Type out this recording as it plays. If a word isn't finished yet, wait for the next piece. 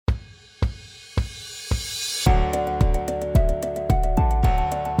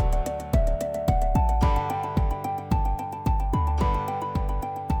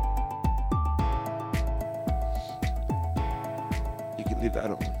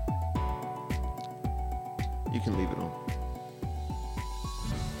You can leave it on.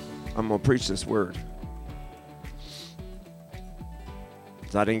 I'm going to preach this word.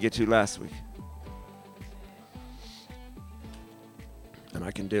 I didn't get to last week. And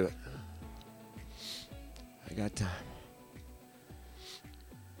I can do it. I got time.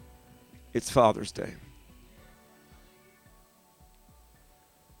 It's Father's Day.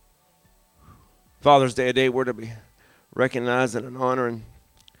 Father's Day, a day we're to be recognizing and honoring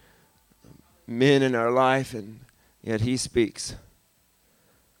men in our life, and yet he speaks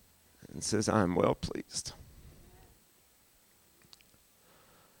and says, I am well pleased.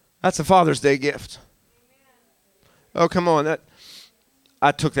 That's a Father's Day gift. Oh, come on.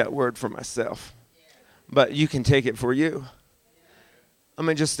 I took that word for myself. But you can take it for you. I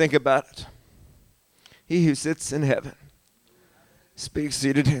mean, just think about it. He who sits in heaven speaks to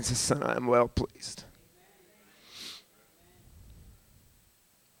you today and says, son, I am well pleased.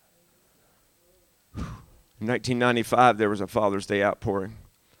 In 1995, there was a Father's Day outpouring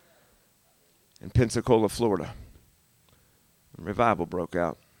in Pensacola, Florida. A revival broke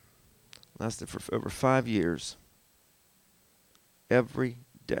out. Lasted for over 5 years. Every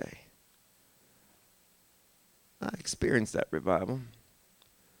day. I experienced that revival.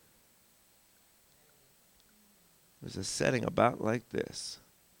 It was a setting about like this.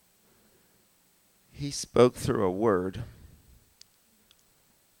 He spoke through a word.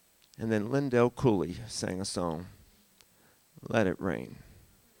 And then Lindell Cooley sang a song, Let It Rain.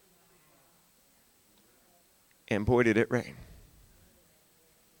 And boy, did it rain.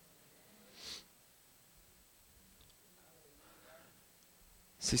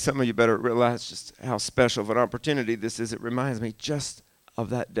 See, some of you better realize just how special of an opportunity this is. It reminds me just of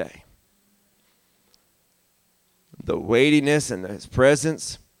that day. The weightiness and his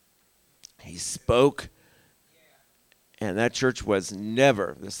presence. He spoke. And that church was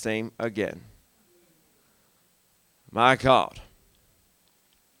never the same again. My God.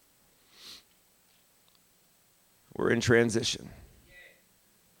 We're in transition.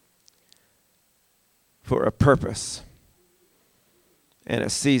 For a purpose. And a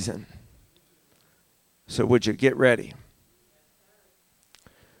season. So would you get ready?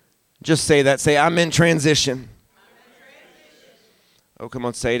 Just say that. Say, I'm in transition. Oh, come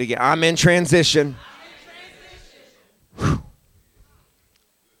on, say it again. I'm in transition. Whew.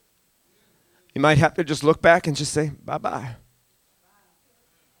 You might have to just look back and just say, bye-bye.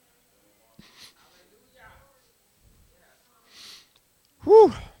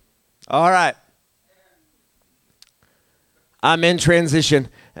 Whew. All right. I'm in transition.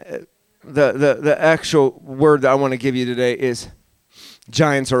 The actual word that I want to give you today is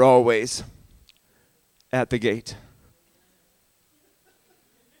giants are always at the gate.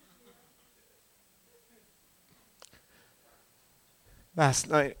 Last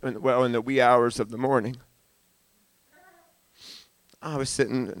night, in the wee hours of the morning, I was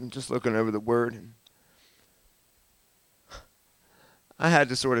sitting and just looking over the word, and I had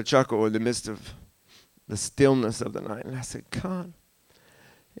to sort of chuckle in the midst of the stillness of the night. And I said, God,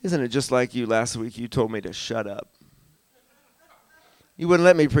 isn't it just like you last week? You told me to shut up. You wouldn't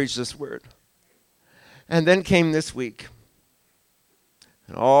let me preach this word. And then came this week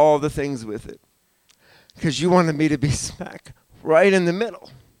and all the things with it, because you wanted me to be smack right in the middle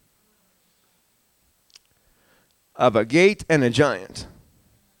of a gate and a giant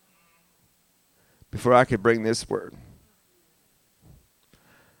before I could bring this word.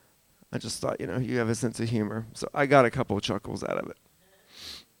 I just thought, you have a sense of humor. So I got a couple of chuckles out of it.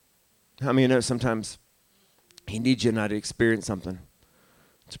 How many of you know sometimes he needs you and I to experience something,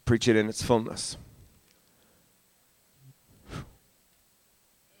 to preach it in its fullness.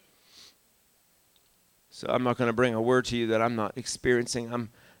 So I'm not going to bring a word to you that I'm not experiencing.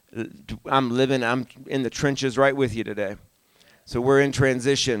 I'm living, I'm in the trenches right with you today. So we're in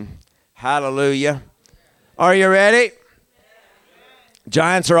transition. Hallelujah. Are you ready?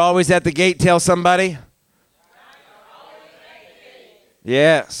 Giants are always at the gate. Tell somebody.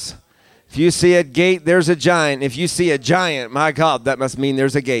 Yes. If you see a gate, there's a giant. If you see a giant, my God, that must mean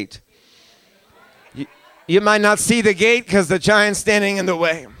there's a gate. You might not see the gate because the giant's standing in the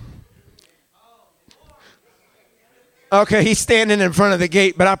way. Okay, he's standing in front of the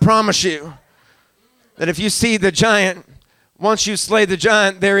gate, but I promise you that if you see the giant, once you slay the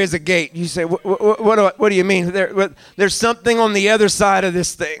giant, there is a gate. You say, what do you mean? There's something on the other side of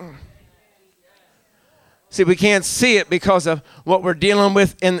this thing. See, we can't see it because of what we're dealing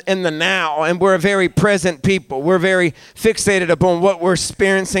with in the now, and we're a very present people. We're very fixated upon what we're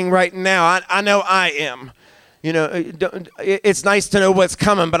experiencing right now. I know I am. It's nice to know what's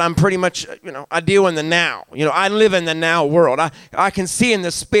coming, but I'm pretty much, I deal in the now. I live in the now world. I can see in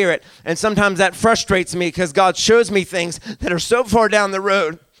the spirit, and sometimes that frustrates me because God shows me things that are so far down the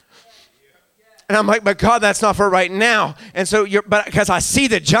road. And I'm like, but God, that's not for right now. And so because I see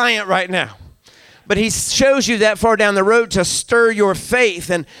the giant right now. But he shows you that far down the road to stir your faith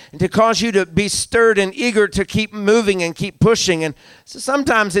and to cause you to be stirred and eager to keep moving and keep pushing. And so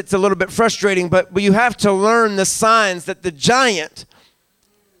sometimes it's a little bit frustrating, but you have to learn the signs that the giant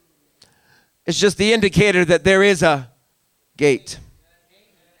is just the indicator that there is a gate.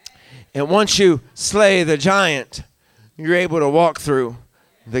 And once you slay the giant, you're able to walk through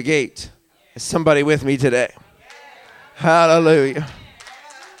the gate. Is somebody with me today? Hallelujah.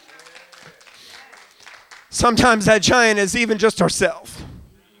 Sometimes that giant is even just ourselves.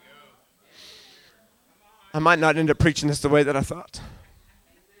 I might not end up preaching this the way that I thought.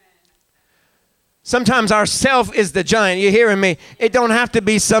 Sometimes ourself is the giant. You hearing me? It don't have to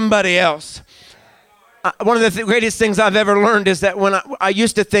be somebody else. One of the greatest things I've ever learned is that when I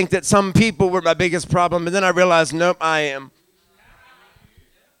used to think that some people were my biggest problem, and then I realized, nope, I am.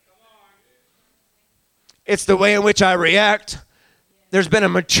 It's the way in which I react. There's been a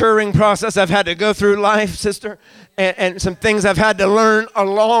maturing process I've had to go through life, sister, and some things I've had to learn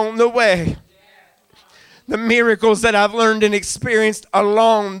along the way. The miracles that I've learned and experienced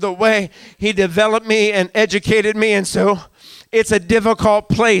along the way. He developed me and educated me, and so it's a difficult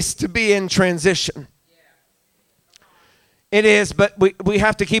place to be in transition. It is, but we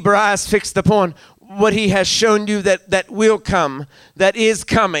have to keep our eyes fixed upon what he has shown you that will come, that is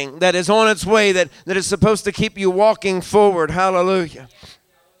coming, that is on its way, that is supposed to keep you walking forward. Hallelujah.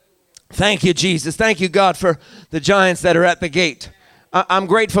 Thank you, Jesus. Thank you, God, for the giants that are at the gate. I'm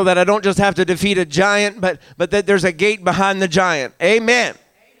grateful that I don't just have to defeat a giant, but that there's a gate behind the giant. Amen.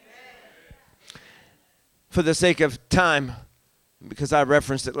 For the sake of time, because I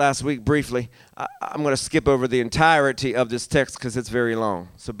referenced it last week briefly, I'm going to skip over the entirety of this text because it's very long.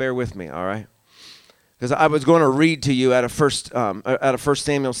 So bear with me, all right? Because I was going to read to you out of 1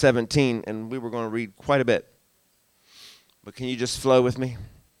 Samuel 17, and we were going to read quite a bit. But can you just flow with me?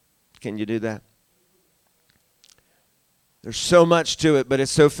 Can you do that? There's so much to it, but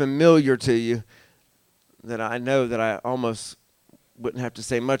it's so familiar to you that I know that I almost wouldn't have to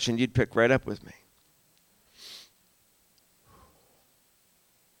say much, and you'd pick right up with me.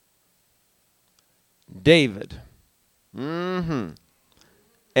 David. And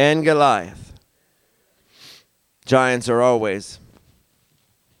Goliath. Giants are always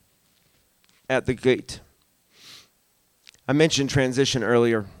at the gate. I mentioned transition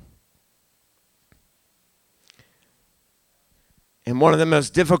earlier. And one of the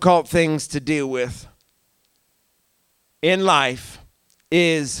most difficult things to deal with in life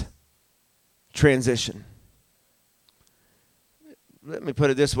is transition. Let me put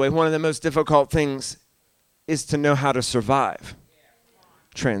it this way. One of the most difficult things is to know how to survive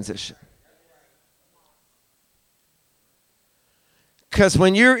transition. Because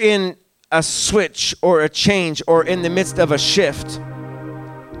when you're in a switch or a change or in the midst of a shift,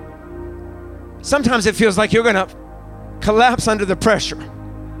 sometimes it feels like you're going to collapse under the pressure.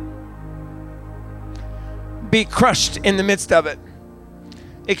 Be crushed in the midst of it.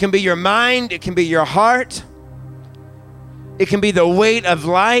 It can be your mind. It can be your heart. It can be the weight of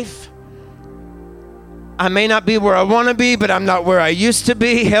life. I may not be where I want to be, but I'm not where I used to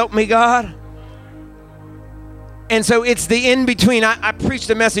be. Help me, God. And so it's the in-between. I preached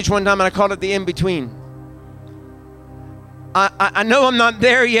a message one time and I called it the in-between. I know I'm not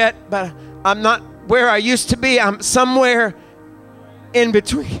there yet, but I'm not where I used to be. I'm somewhere in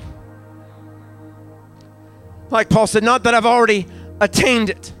between. Like Paul said, not that I've already attained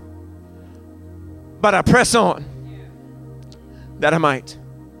it, but I press on that I might.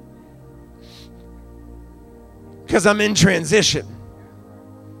 Because I'm in transition.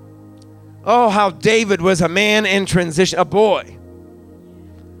 Oh, how David was a man in transition, a boy.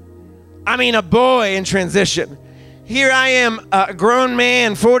 I mean, a boy in transition. Here I am, a grown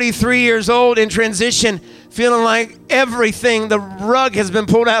man, 43 years old, in transition, feeling like everything, the rug has been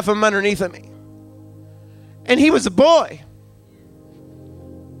pulled out from underneath of me. And he was a boy.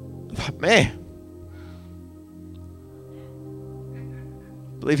 I thought, man,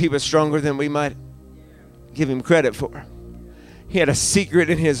 I believe he was stronger than we might give him credit for. He had a secret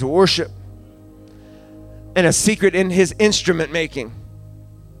in his worship and a secret in his instrument making,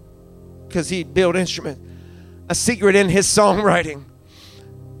 because he built instruments. A secret in his songwriting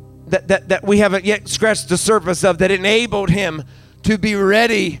that we haven't yet scratched the surface of, that enabled him to be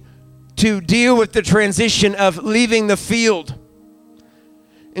ready to deal with the transition of leaving the field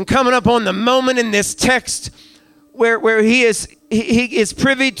and coming up on the moment in this text where he is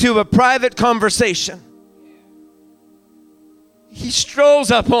privy to a private conversation. He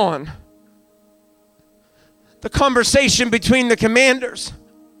strolls up on the conversation between the commanders.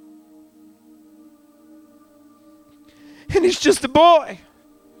 And he's just a boy.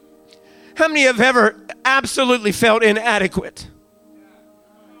 How many have ever absolutely felt inadequate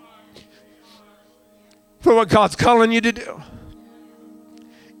for what God's calling you to do?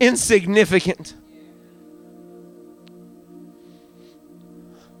 Insignificant.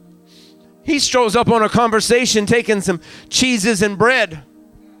 He strolls up on a conversation taking some cheeses and bread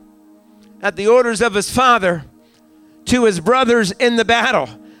at the orders of his father to his brothers in the battle.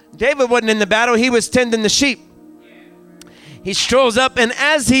 David wasn't in the battle. He was tending the sheep. He strolls up, and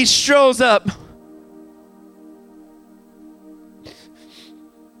as he strolls up,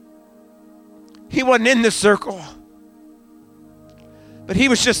 he wasn't in the circle, but he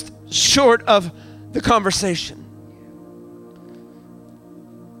was just short of the conversation.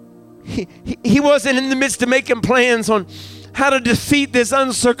 He wasn't in the midst of making plans on how to defeat this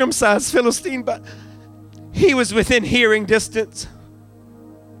uncircumcised Philistine, but he was within hearing distance.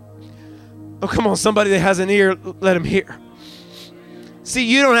 Oh, come on, somebody that has an ear, let him hear. See,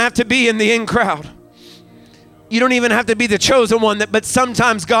 you don't have to be in the in crowd. You don't even have to be the chosen one, but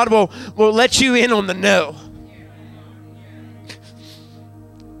sometimes God will let you in on the no.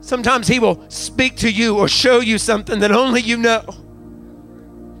 Sometimes he will speak to you or show you something that only you know.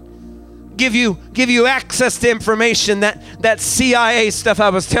 Give you access to information, that CIA stuff I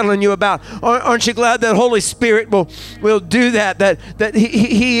was telling you about. Aren't you glad that Holy Spirit will do that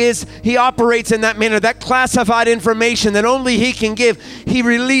he operates in that manner, that classified information that only he can give, he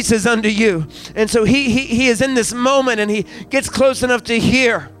releases unto you. And so he is in this moment, and he gets close enough to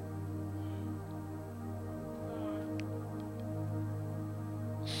hear.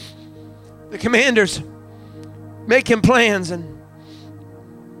 The commanders making plans and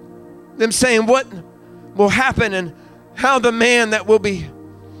them saying what will happen and how the man that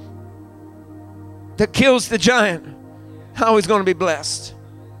kills the giant, how he's going to be blessed.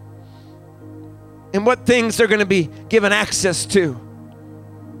 And what things they're going to be given access to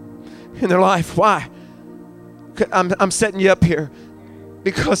in their life. Why? I'm setting you up here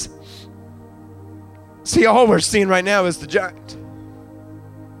because, see, all we're seeing right now is the giant.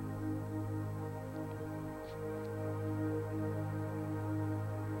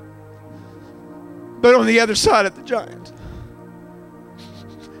 But on the other side of the giant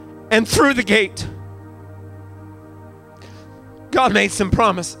and through the gate, God made some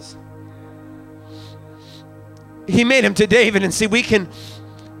promises. He made them to David. And see, we can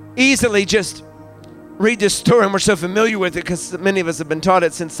easily just read this story, and we're so familiar with it because many of us have been taught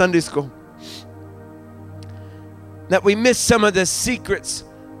it since Sunday school, that we miss some of the secrets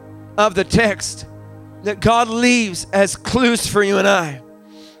of the text that God leaves as clues for you and I.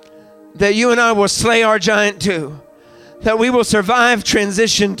 That you and I will slay our giant too. That we will survive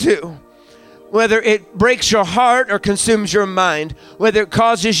transition too. Whether it breaks your heart or consumes your mind. Whether it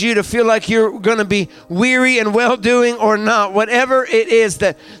causes you to feel like you're going to be weary and well-doing or not. Whatever it is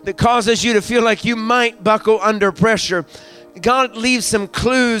that causes you to feel like you might buckle under pressure. God leaves some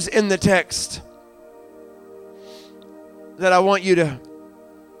clues in the text that I want you to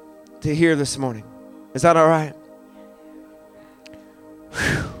hear this morning. Is that all right?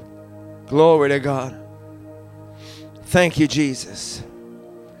 Whew. Glory to God. Thank you, Jesus.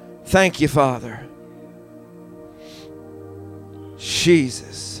 Thank you, Father.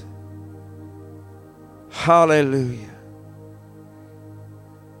 Jesus. Hallelujah.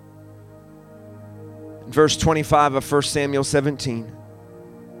 In verse 25 of 1 Samuel 17.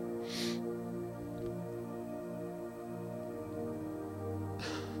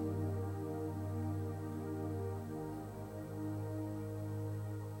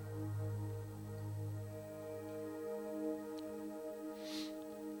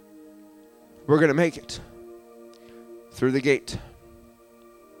 We're going to make it through the gate.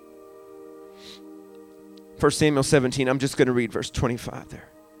 1 Samuel 17, I'm just going to read verse 25 there.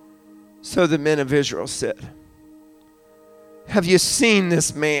 So the men of Israel said, have you seen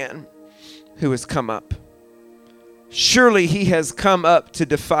this man who has come up? Surely he has come up to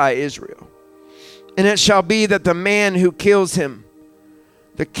defy Israel. And it shall be that the man who kills him,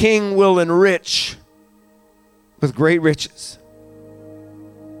 the king will enrich with great riches.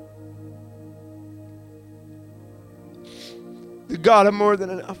 The God of more than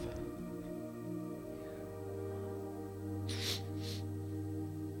enough.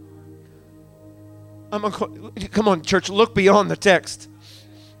 Come on, church, look beyond the text.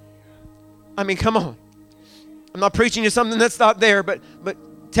 I mean, come on. I'm not preaching you something that's not there, but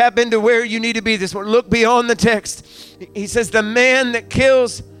Tap into where you need to be this morning. Look beyond the text. He says, the man that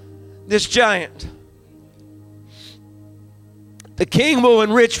kills this giant, the king will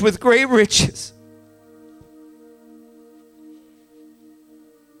enrich with great riches.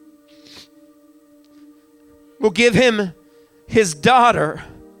 Will give him his daughter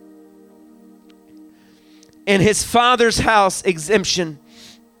and his father's house exemption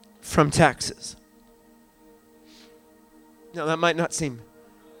from taxes. Now that might not seem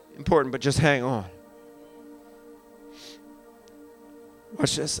important, but just hang on.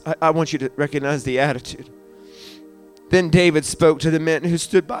 Watch this. I want you to recognize the attitude. Then David spoke to the men who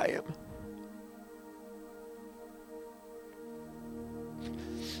stood by him.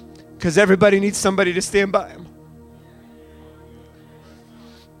 Because everybody needs somebody to stand by him.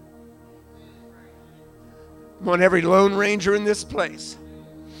 I want every Lone Ranger in this place.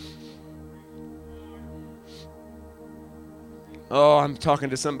 Oh, I'm talking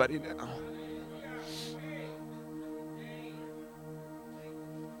to somebody now.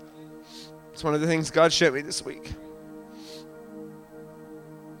 It's one of the things God showed me this week.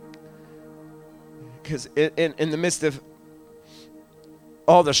 Because in the midst of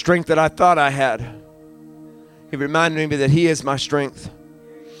all the strength that I thought I had, He reminded me that He is my strength.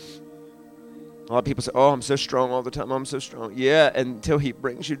 A lot of people say, oh, I'm so strong all the time. I'm so strong. Yeah, until He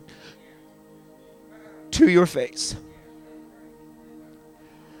brings you to your face.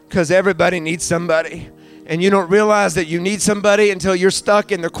 Because everybody needs somebody. And you don't realize that you need somebody until you're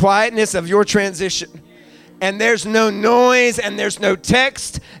stuck in the quietness of your transition. And there's no noise, and there's no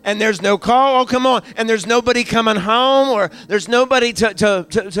text, and there's no call. Oh, come on. And there's nobody coming home, or there's nobody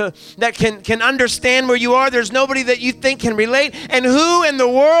that can understand where you are. There's nobody that you think can relate. And who in the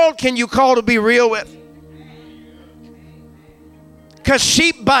world can you call to be real with? Because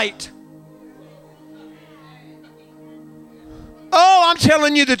sheep bite. Oh, I'm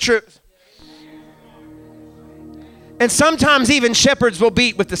telling you the truth. And sometimes even shepherds will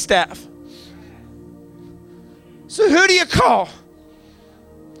beat with the staff. So who do you call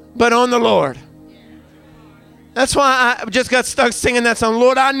but on the Lord? That's why I just got stuck singing that song.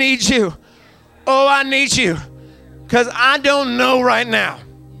 Lord, I need you. Oh, I need you. Because I don't know right now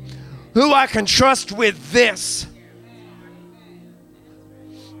who I can trust with this.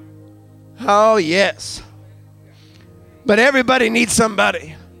 Oh, yes. But everybody needs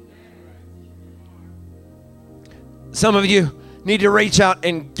somebody. Some of you need to reach out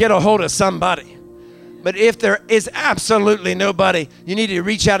and get a hold of somebody. But if there is absolutely nobody, you need to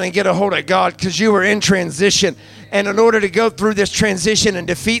reach out and get a hold of God, because you are in transition. And in order to go through this transition and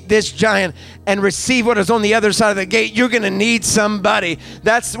defeat this giant and receive what is on the other side of the gate, you're going to need somebody.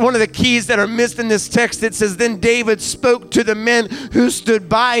 That's one of the keys that are missed in this text. It says, then David spoke to the men who stood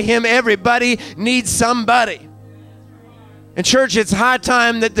by him. Everybody needs somebody. And church, it's high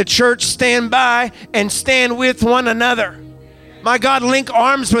time that the church stand by and stand with one another. My God, link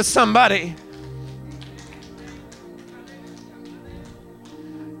arms with somebody.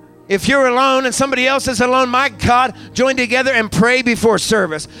 If you're alone and somebody else is alone, my God, join together and pray before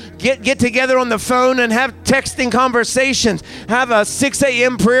service. Get together on the phone and have texting conversations. Have a 6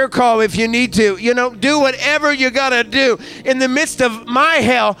 a.m. prayer call if you need to. You know, do whatever you got to do. In the midst of my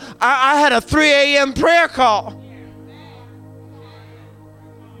hell, I had a 3 a.m. prayer call.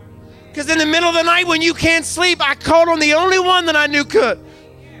 Because in the middle of the night when you can't sleep, I called on the only one that I knew could.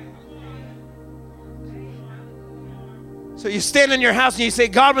 So you stand in your house and you say,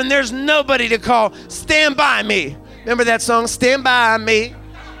 God, when there's nobody to call, stand by me. Remember that song, Stand By Me?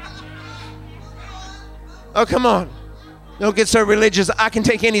 Oh, come on. Don't get so religious. I can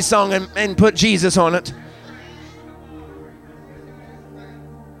take any song and put Jesus on it.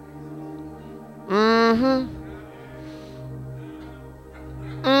 Mm-hmm.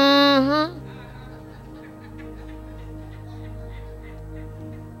 Mm-hmm.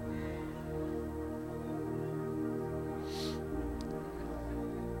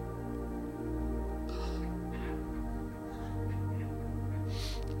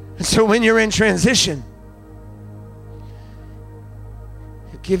 And so when you're in transition,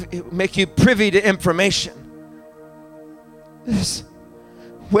 it make you privy to information that's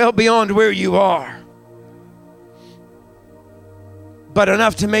well beyond where you are, but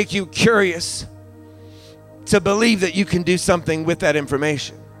enough to make you curious to believe that you can do something with that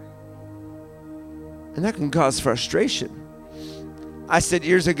information. And that can cause frustration. I said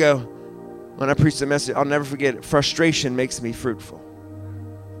years ago when I preached the message, I'll never forget it, frustration makes me fruitful.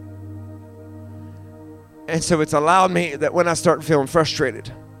 And so it's allowed me that when I start feeling frustrated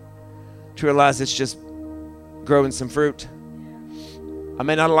to realize it's just growing some fruit. I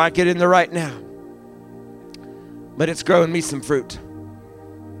may not like it in the right now, but it's growing me some fruit.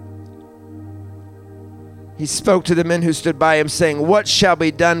 he spoke to the men who stood by him, saying, "What shall be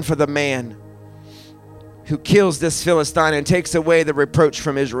done for the man who kills this Philistine and takes away the reproach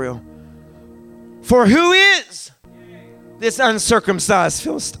from Israel? For who is this uncircumcised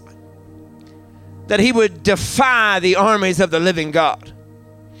Philistine, that he would defy the armies of the living God?"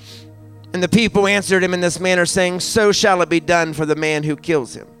 And the people answered him in this manner, saying, "So shall it be done for the man who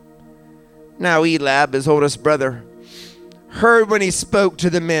kills him." Now Eliab, his oldest brother, heard when he spoke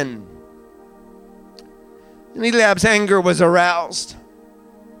to the men. And Eliab's anger was aroused.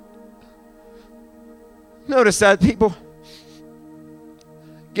 Notice that people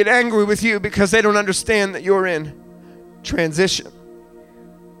get angry with you because they don't understand that you're in transition.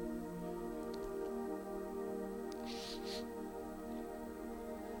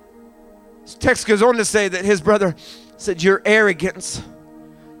 This text goes on to say that his brother said, "Your arrogance,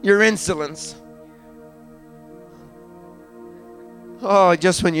 your insolence." Oh,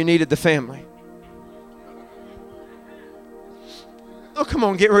 just when you needed the family. Oh, come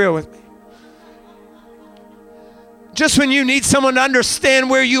on, get real with me. Just when you need someone to understand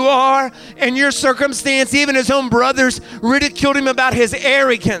where you are and your circumstance, even his own brothers ridiculed him about his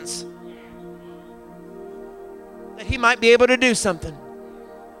arrogance, that he might be able to do something.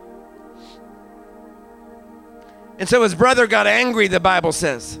 And so his brother got angry, the Bible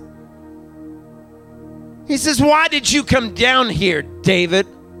says. He says, "Why did you come down here, David?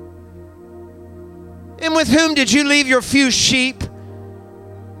 And with whom did you leave your few sheep?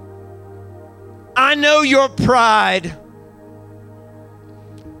 I know your pride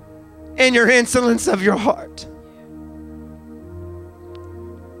and your insolence of your heart.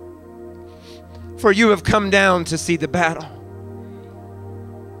 For you have come down to see the battle."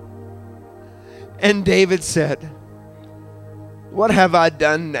 And David said, "What have I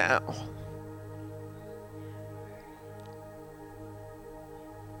done now?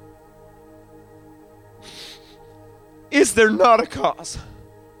 Is there not a cause?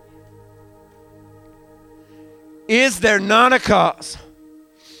 Is there not a cause?"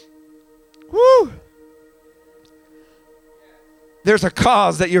 Woo! There's a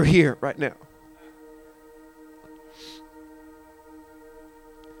cause that you're here right now.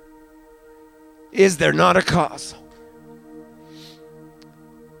 Is there not a cause?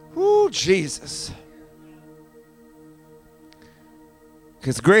 Woo, Jesus.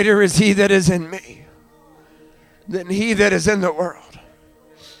 Because greater is he that is in me than he that is in the world.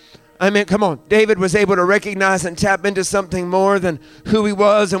 I mean, come on. David was able to recognize and tap into something more than who he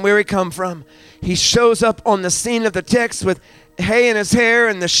was and where he come from. He shows up on the scene of the text with hay in his hair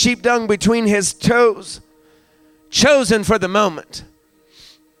and the sheep dung between his toes, chosen for the moment.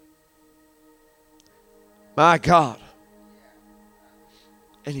 My God.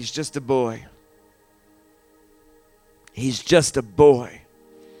 And he's just a boy. He's just a boy,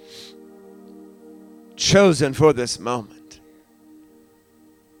 chosen for this moment.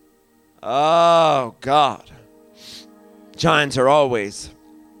 Oh, God. Giants are always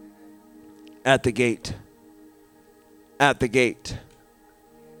at the gate. At the gate.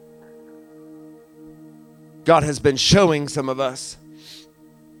 God has been showing some of us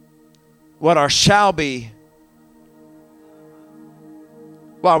what our shall be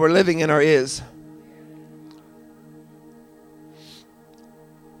while we're living in our is.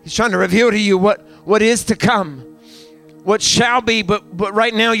 He's trying to reveal to you what is to come. What shall be, but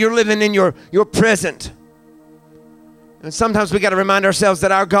right now you're living in your present. And sometimes we got to remind ourselves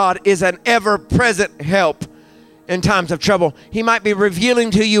that our God is an ever-present help in times of trouble. He might be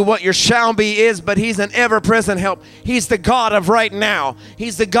revealing to you what your shall be is, but he's an ever-present help. He's the God of right now.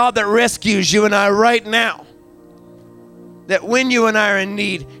 He's the God that rescues you and I right now. That when you and I are in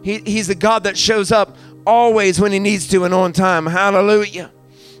need, he's the God that shows up always when he needs to and on time. Hallelujah.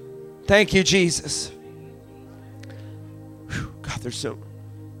 Thank you, Jesus. God, there's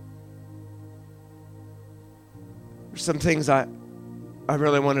some things I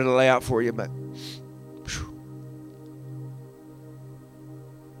really wanted to lay out for you, but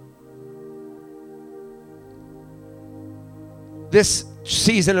this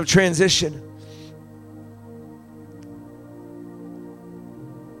season of transition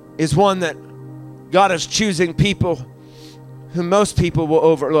is one that God is choosing people who most people will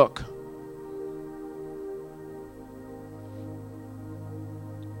overlook.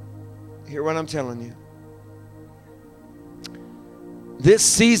 Hear what I'm telling you. This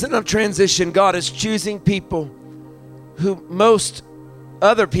season of transition, God is choosing people who most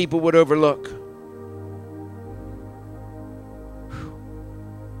other people would overlook.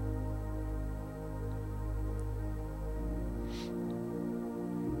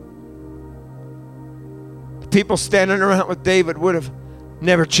 The people standing around with David would have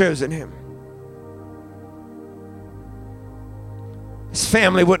never chosen him. His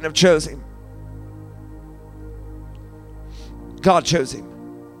family wouldn't have chosen him. God chose him.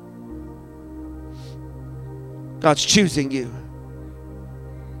 God's choosing you.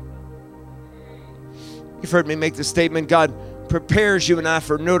 You've heard me make the statement, God prepares you and I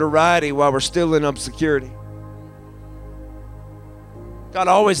for notoriety while we're still in obscurity. God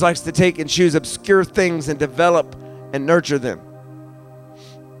always likes to take and choose obscure things and develop and nurture them.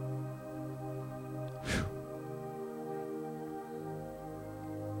 Whew.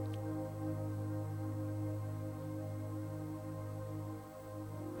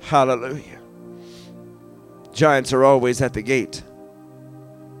 Hallelujah. Giants are always at the gate.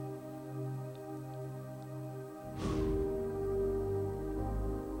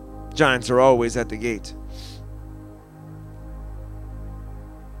 Giants are always at the gate.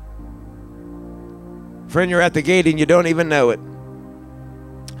 Friend, you're at the gate and you don't even know it.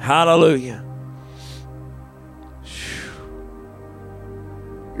 Hallelujah.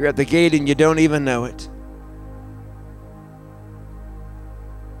 You're at the gate and you don't even know it.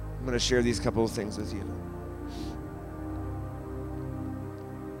 I'm going to share these couple of things with you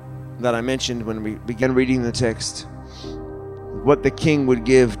that I mentioned when we began reading the text. What the king would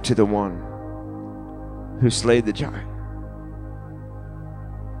give to the one who slayed the giant.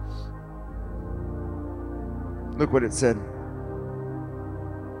 Look what it said.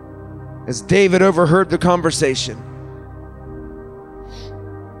 As David overheard the conversation,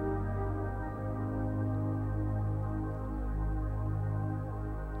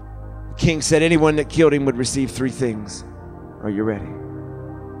 the king said anyone that killed him would receive 3 things. Are you ready?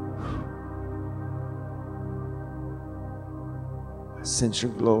 I sense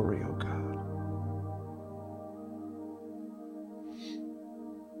your glory, oh God.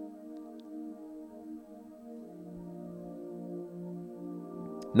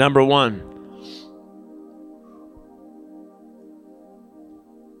 Number 1.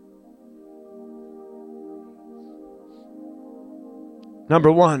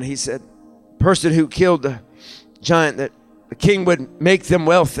 Number 1, he said, person who killed the giant, that the king would make them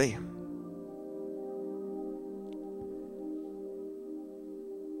wealthy.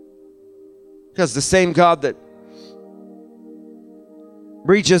 Because the same God that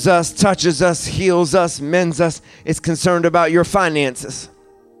reaches us, touches us, heals us, mends us, is concerned about your finances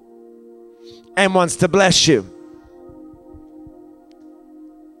and wants to bless you.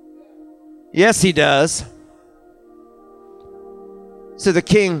 Yes, he does. So the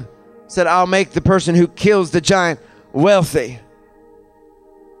king said, I'll make the person who kills the giant wealthy.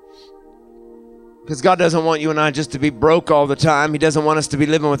 Because God doesn't want you and I just to be broke all the time. He doesn't want us to be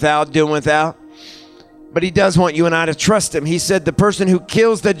living without, doing without. But he does want you and I to trust him. He said, the person who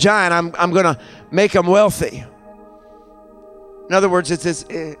kills the giant, I'm going to make him wealthy. In other words, it's this,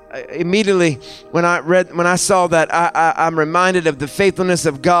 immediately when I saw that, I'm reminded of the faithfulness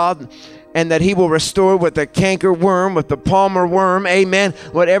of God, and that he will restore what the canker worm, what the palmer worm, amen,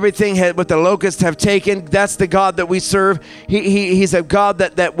 what the locusts have taken. That's the God that we serve. He's a God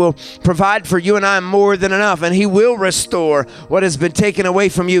that will provide for you and I more than enough, and he will restore what has been taken away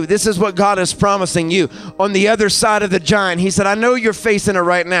from you. This is what God is promising you on the other side of the giant. He said, I know you're facing it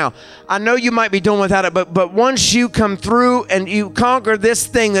right now. I know you might be doing without it, but once you come through and you conquer this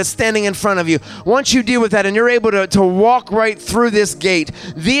thing that's standing in front of you, once you deal with that and you're able to walk right through this gate,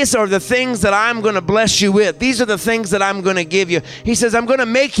 these are the things that I'm going to bless you with. These are the things that I'm going to give you. He says, I'm going to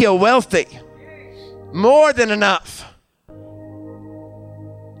make you wealthy. More than enough.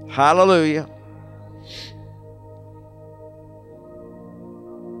 Hallelujah.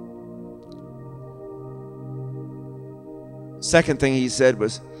 Second thing he said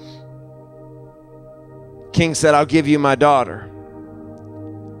was, King said, I'll give you my daughter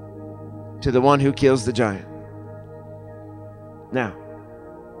to the one who kills the giant. Now,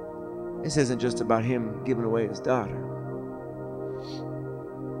 this isn't just about him giving away his daughter.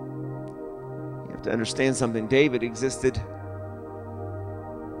 You have to understand something. David existed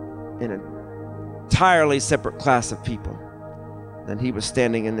in an entirely separate class of people than he was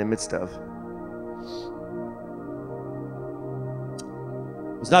standing in the midst of.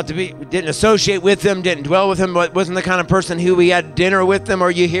 It was not to be, didn't associate with them, didn't dwell with them, wasn't the kind of person who we had dinner with them. Are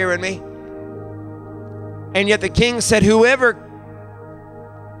you hearing me? And yet the king said, whoever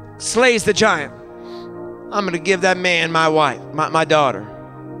slays the giant, I'm going to give that man my wife, my daughter.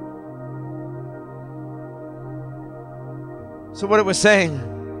 So what it was saying,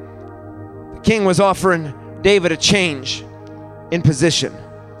 the king was offering David a change in position.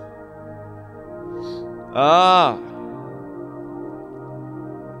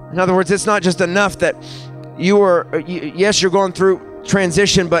 In other words, it's not just enough that yes, you're going through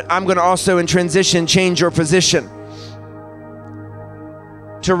transition, but I'm going to also in transition change your position.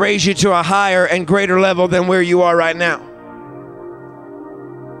 to raise you to a higher and greater level than where you are right now.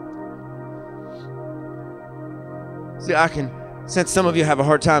 See, I can sense some of you have a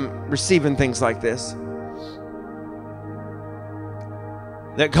hard time receiving things like this.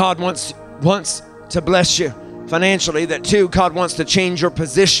 That God wants to bless you financially. That too, God wants to change your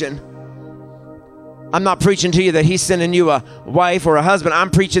position. I'm not preaching to you that he's sending you a wife or a husband. I'm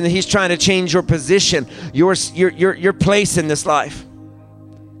preaching that he's trying to change your position, your place in this life.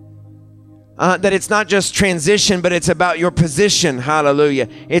 That it's not just transition, but it's about your position. Hallelujah.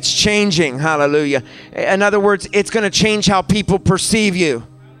 It's changing. Hallelujah. In other words, it's going to change how people perceive you.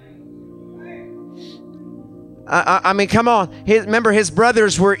 I mean, come on. Remember, his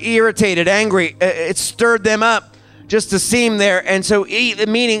brothers were irritated, angry. It stirred them up just to see him there. And so,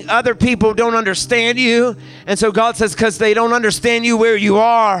 meaning other people don't understand you. And so God says, because they don't understand you where you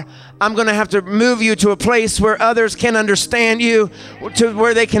are, I'm going to have to move you to a place where others can understand you, to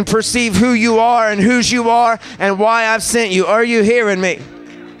where they can perceive who you are and whose you are and why I've sent you. Are you hearing me?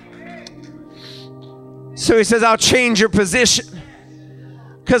 So he says, I'll change your position.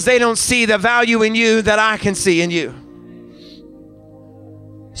 Because they don't see the value in you that I can see in you.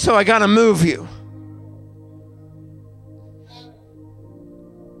 So I got to move you.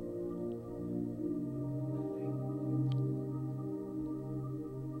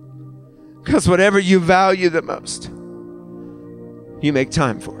 Because whatever you value the most, you make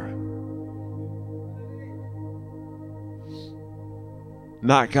time for.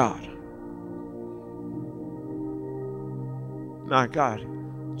 My God. My God.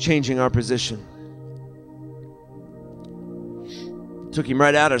 Changing our position. Took him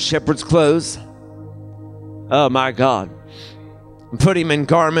right out of shepherd's clothes. Oh my God. And put him in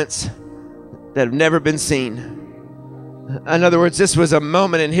garments that have never been seen. In other words, this was a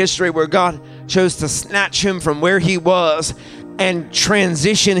moment in history where God chose to snatch him from where he was and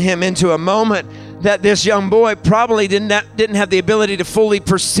transition him into a moment that this young boy probably didn't have the ability to fully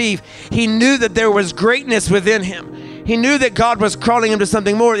perceive. He knew that there was greatness within him. He knew that God was calling him to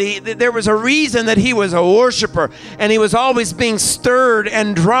something more. There was a reason that he was a worshiper, and he was always being stirred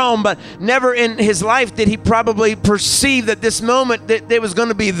and drawn, but never in his life did he probably perceive that this moment that there was going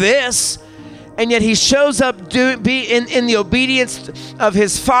to be this. And yet he shows up in the obedience of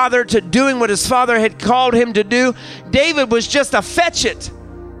his father to doing what his father had called him to do. David was just a fetch-it,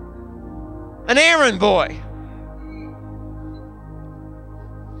 an errand boy.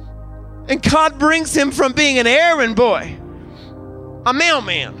 And God brings him from being an errand boy, a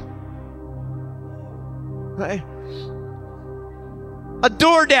mailman, right? A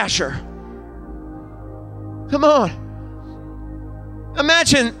door dasher. Come on.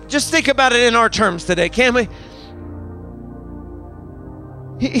 Imagine, just think about it in our terms today, can we?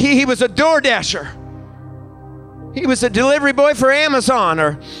 He was a door dasher. He was a delivery boy for Amazon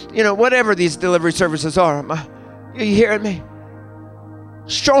or, whatever these delivery services are. Are you hearing me?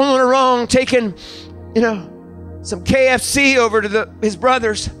 Strolling around, taking, some KFC over to his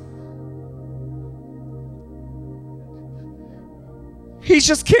brothers. He's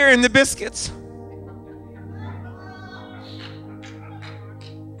just carrying the biscuits.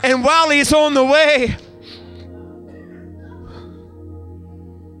 And while he's on the way,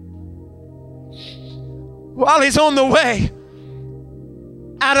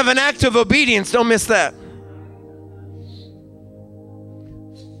 out of an act of obedience, don't miss that.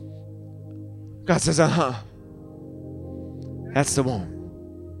 God says, that's the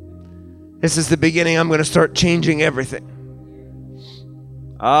one. This is the beginning. I'm going to start changing everything.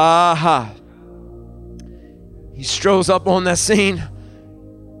 He strolls up on that scene,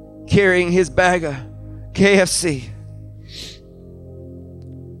 carrying his bag of KFC,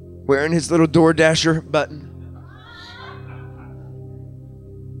 wearing his little DoorDasher button,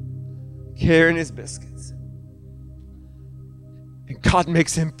 carrying his biscuits. And God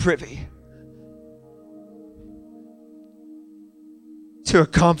makes him privy to a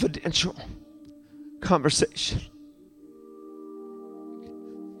confidential conversation.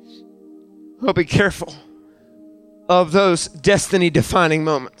 Oh, be careful of those destiny-defining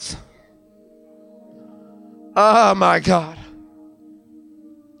moments. Oh, my God.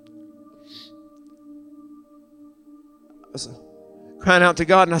 I was crying out to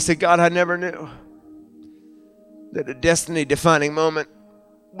God, and I said, God, I never knew that a destiny-defining moment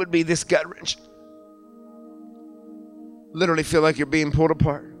would be this gut-wrenching. Literally feel like you're being pulled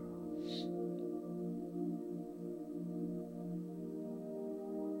apart.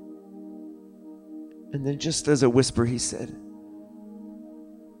 And then just as a whisper, he said,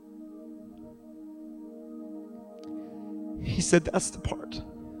 that's the part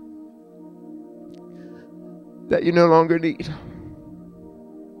that you no longer need.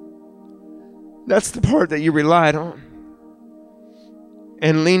 That's the part that you relied on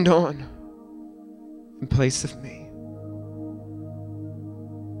and leaned on in place of me.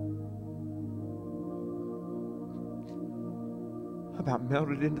 About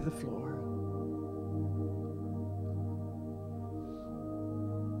melted into the floor.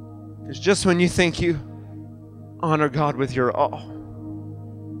 Because just when you think you honor God with your all,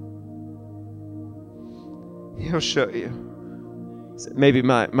 He'll show you. Maybe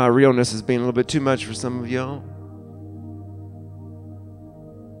my realness is being a little bit too much for some of y'all.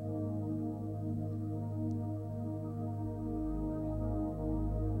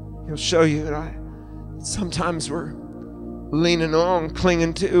 He'll show you that sometimes we're leaning on,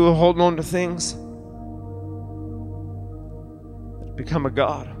 clinging to, holding on to things that become a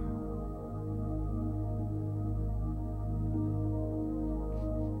God.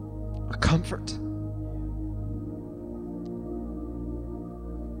 A comfort.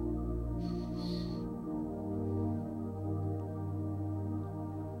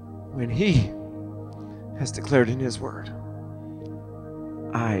 When He has declared in His word,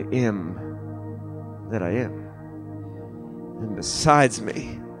 I am that I am. And besides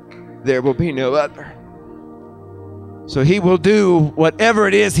me, there will be no other. So He will do whatever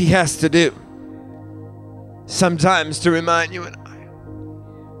it is He has to do. Sometimes to remind you and I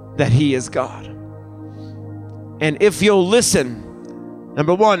that He is God. And if you'll listen,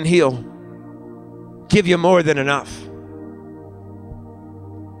 number one, He'll give you more than enough.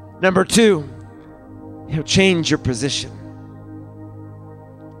 Number two, He'll change your position.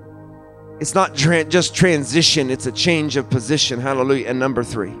 It's not just transition, it's a change of position. Hallelujah. And number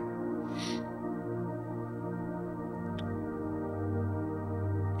three,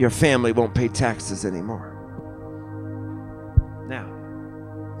 your family won't pay taxes anymore. Now,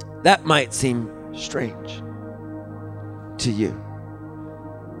 that might seem strange to you.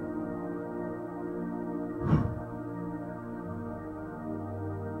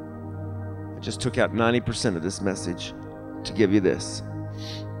 I just took out 90% of this message to give you this.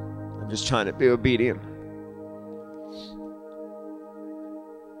 I'm just trying to be obedient.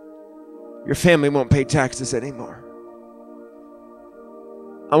 Your family won't pay taxes anymore.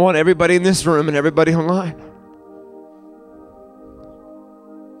 I want everybody in this room and everybody online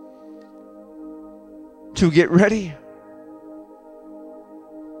to get ready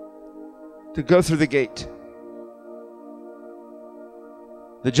to go through the gate.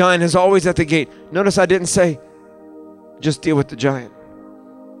 The giant is always at the gate. Notice I didn't say, just deal with the giant.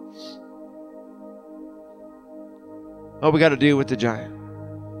 Oh, we got to deal with the giant.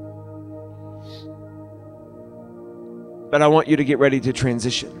 But I want you to get ready to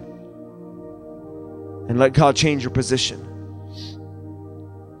transition and let God change your position.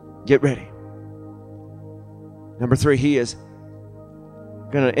 Get ready. Number three, He is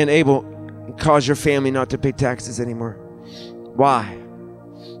going to enable and cause your family not to pay taxes anymore. Why?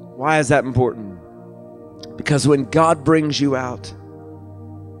 Why is that important? Because when God brings you out,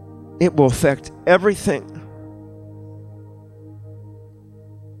 it will affect everything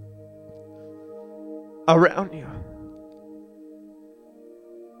around you.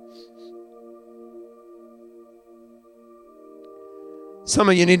 Some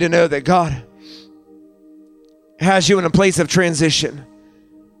of you need to know that God has you in a place of transition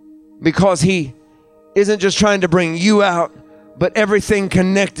because He isn't just trying to bring you out, but everything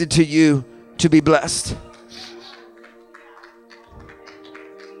connected to you to be blessed.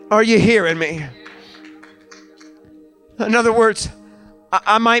 Are you hearing me? In other words,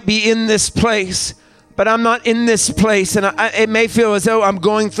 I might be in this place, but I'm not in this place, and it may feel as though I'm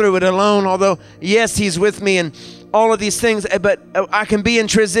going through it alone, although, yes, He's with me and all of these things, but I can be in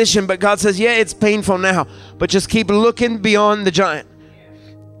transition, but God says, yeah, it's painful now, but just keep looking beyond the giant.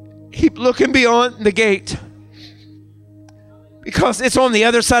 Keep looking beyond the gate, because it's on the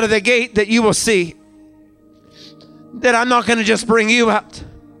other side of the gate that you will see that I'm not going to just bring you out,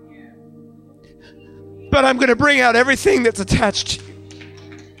 but I'm going to bring out everything that's attached to you.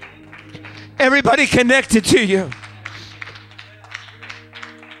 Everybody connected to you.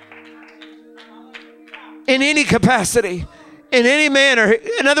 In any capacity, in any manner.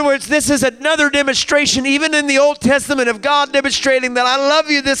 In other words, this is another demonstration, even in the Old Testament, of God demonstrating that I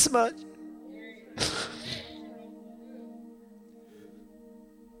love you this much.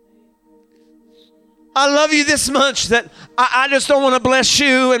 I love you this much that I just don't want to bless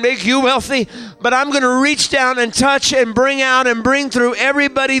you and make you wealthy, but I'm going to reach down and touch and bring out and bring through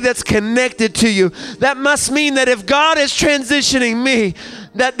everybody that's connected to you. That must mean that if God is transitioning me,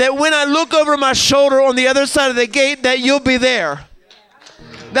 that when I look over my shoulder on the other side of the gate, that you'll be there.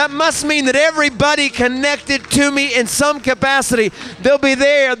 That must mean that everybody connected to me in some capacity, they'll be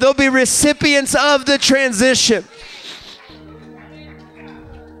there. They'll be recipients of the transition.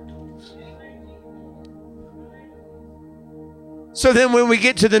 So then when we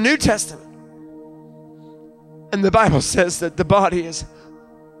get to the New Testament, and the Bible says that the body is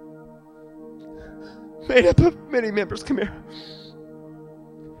made up of many members. Come here.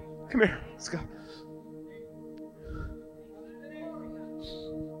 Come here. Let's go.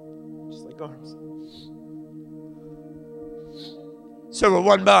 Just like arms. So we're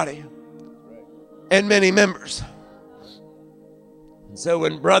one body and many members. And so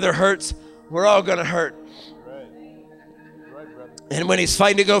when brother hurts, we're all going to hurt. And when he's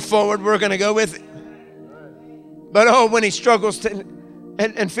fighting to go forward, we're going to go with it. But oh, when he struggles to,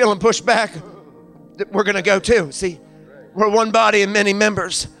 and feeling pushed back, we're going to go too. See, we're one body and many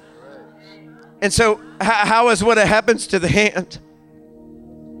members. And so how is what happens to the hand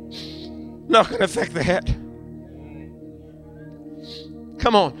not going to affect the head?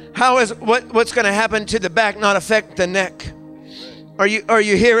 Come on. How is what's going to happen to the back not affect the neck? Are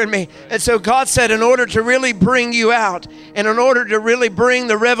you hearing me? And so God said, in order to really bring you out, and in order to really bring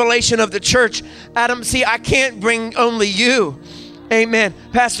the revelation of the church, Adam, see, I can't bring only you. Amen.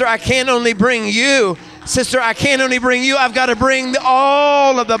 Pastor, I can't only bring you. Sister, I can't only bring you. I've got to bring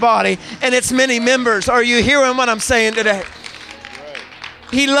all of the body and its many members. Are you hearing what I'm saying today?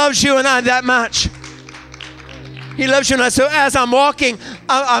 He loves you and I that much. He loves you and I. So as I'm walking,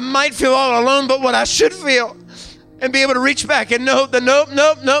 I might feel all alone, but what I should feel and be able to reach back and know the nope.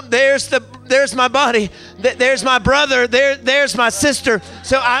 There's my body. There's my brother. There's my sister.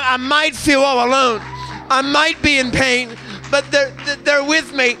 So I might feel all alone. I might be in pain, but they're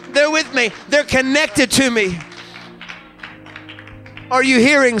with me. They're with me. They're connected to me. Are you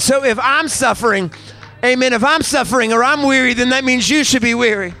hearing? So if I'm suffering, amen, if I'm suffering or I'm weary, then that means you should be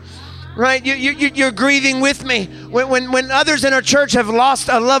weary. Right? You're grieving with me. When others in our church have lost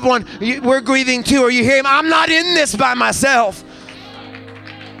a loved one, we're grieving too. Are you hearing? I'm not in this by myself,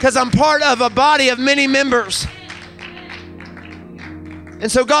 because I'm part of a body of many members. And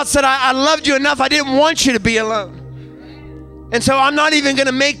so God said, I loved you enough. I didn't want you to be alone. And so I'm not even going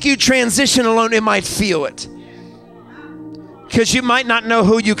to make you transition alone. It might feel it, because you might not know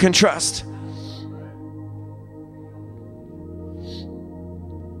who you can trust.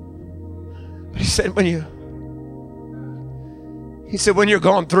 He said, when you're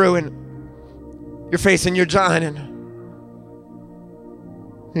going through and you're facing your giant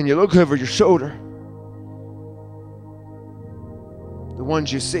and you look over your shoulder, the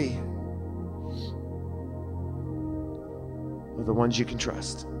ones you see are the ones you can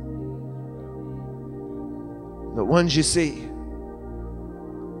trust. The ones you see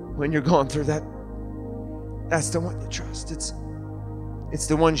when you're going through that, that's the one you trust. It's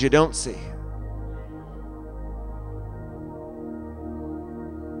the ones you don't see.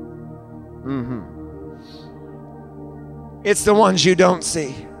 It's the ones you don't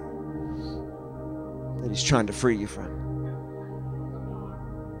see that he's trying to free you from.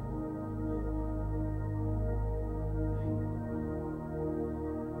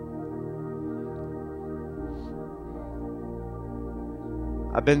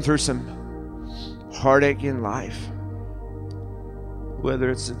 I've been through some heartache in life, whether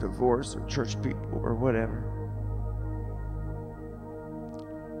it's a divorce or church people or whatever.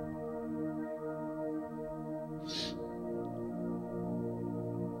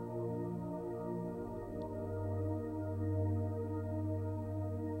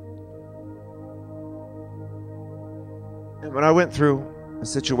 And when I went through a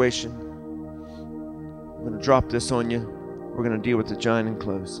situation, I'm going to drop this on you. We're going to deal with the giant and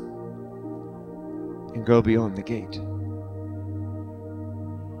close and go beyond the gate.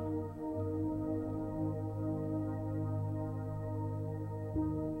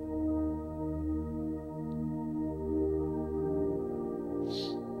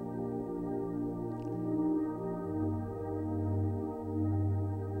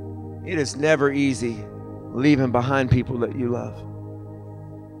 It is never easy leaving behind people that you love,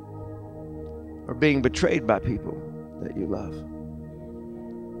 or being betrayed by people that you love.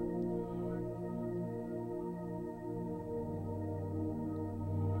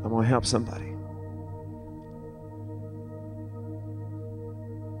 I'm going to help somebody.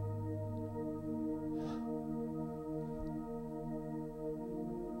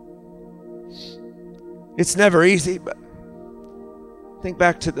 It's never easy, but think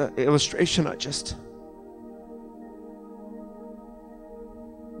back to the illustration I just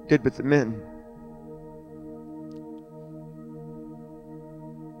did with the men.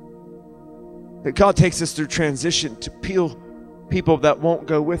 That God takes us through transition to peel people that won't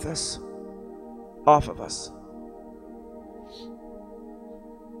go with us off of us.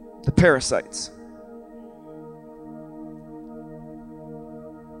 The parasites.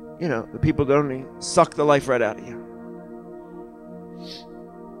 You know, the people that only suck the life right out of you.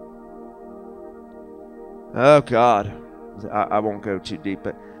 Oh, God. I won't go too deep,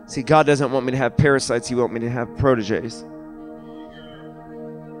 but see, God doesn't want me to have parasites. He wants me to have proteges.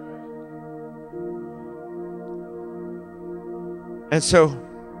 And so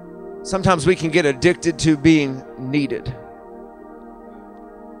sometimes we can get addicted to being needed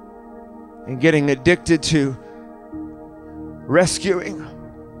and getting addicted to rescuing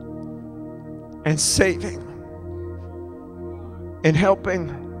and saving and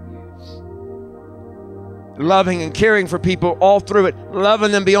helping, loving and caring for people all through it,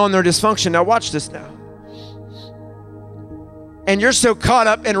 loving them beyond their dysfunction. Now watch this now. And you're so caught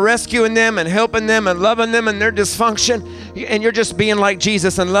up in rescuing them and helping them and loving them and their dysfunction, and you're just being like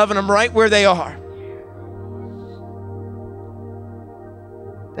Jesus and loving them right where they are,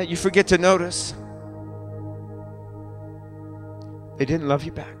 that you forget to notice they didn't love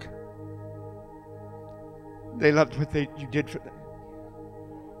you back. They loved what you did for them.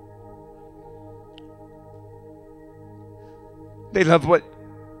 They loved what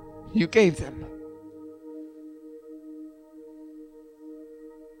you gave them.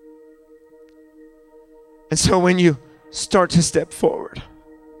 And so when you start to step forward,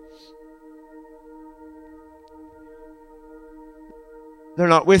 they're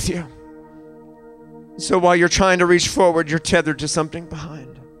not with you. So while you're trying to reach forward, you're tethered to something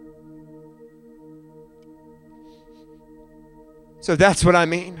behind. So that's what I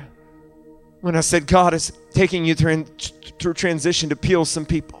mean when I said God is taking you through transition to peel some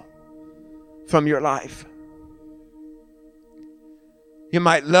people from your life. You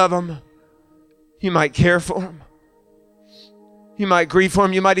might love them. You might care for them. You might grieve for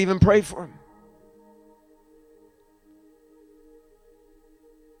them. You might even pray for them.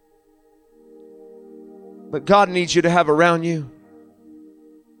 But God needs you to have around you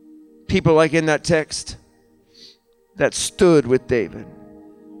people like in that text that stood with David.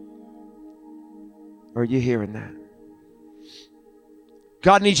 Are you hearing that?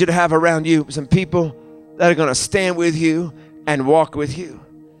 God needs you to have around you some people that are going to stand with you and walk with you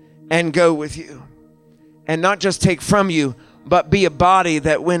and go with you and not just take from you, but be a body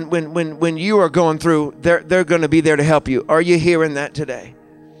that when you are going through, they're going to be there to help you. Are you hearing that today?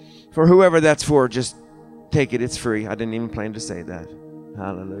 For whoever that's for, just take it. It's free. I didn't even plan to say that.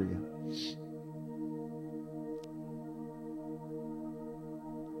 Hallelujah.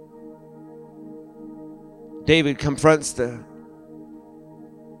 David confronts the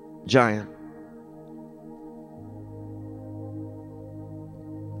giant.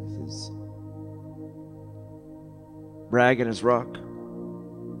 This is rag and his rock.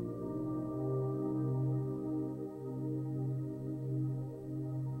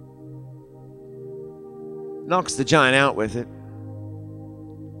 Knocks the giant out with it,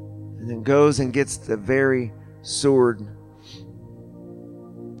 and then goes and gets the very sword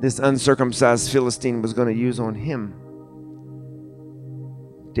this uncircumcised Philistine was going to use on him.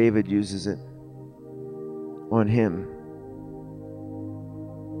 David uses it on him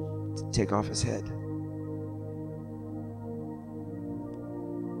to take off his head.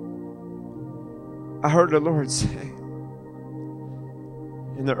 I heard the Lord say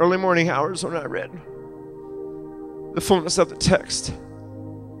in the early morning hours when I read the fullness of the text,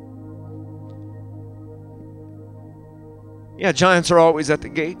 yeah, giants are always at the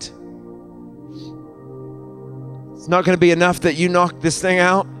gate. It's not going to be enough that you knock this thing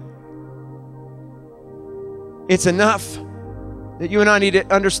out. It's enough that you and I need to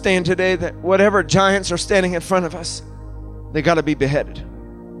understand today that whatever giants are standing in front of us, they got to be beheaded.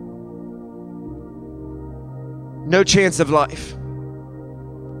 No chance of life.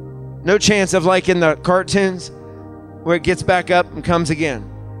 No chance of like in the cartoons where it gets back up and comes again.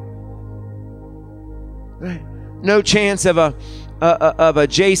 Right? No chance of a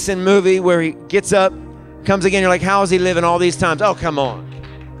Jason movie where he gets up, comes again. You're like, how is he living all these times? Oh, come on.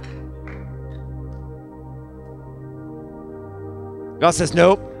 God says,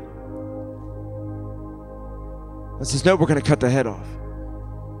 nope. God says, nope, we're going to cut the head off.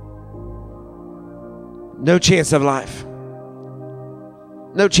 No chance of life.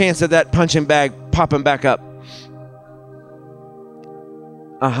 No chance of that punching bag popping back up.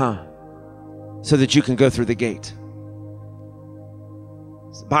 So that you can go through the gate.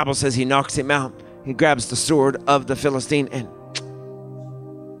 The Bible says he knocks him out. He grabs the sword of the Philistine and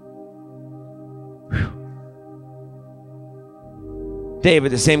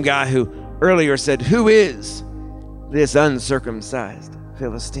David, the same guy who earlier said, who is this uncircumcised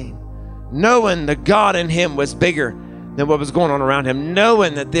Philistine, knowing the God in him was bigger than what was going on around him,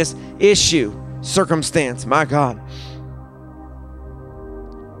 knowing that this issue, circumstance, my God,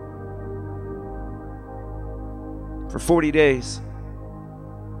 for 40 days,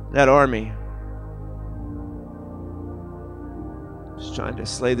 that army was trying to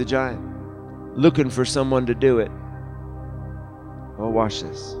slay the giant, looking for someone to do it. Oh, watch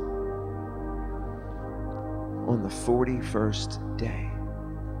this. On the 41st day,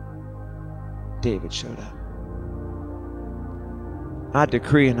 David showed up. I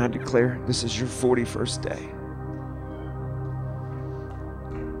decree and I declare this is your 41st day.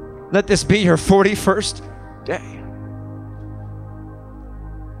 Let this be your 41st day.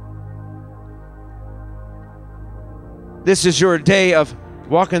 This is your day of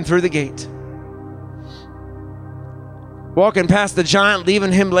walking through the gate. Walking past the giant,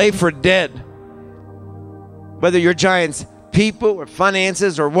 leaving him lay for dead. Whether your giant's people or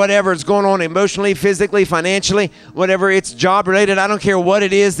finances or whatever is going on emotionally, physically, financially, whatever, it's job related, I don't care what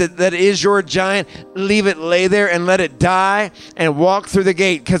it is that is your giant, leave it lay there and let it die and walk through the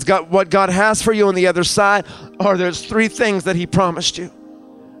gate, because what God has for you on the other side are there's 3 things that he promised you.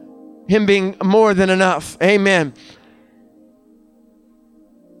 Him being more than enough. Amen.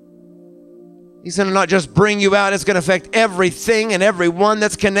 He's going to not just bring you out, it's going to affect everything and everyone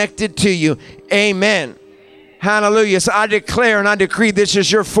that's connected to you. Amen. Hallelujah. So I declare and I decree this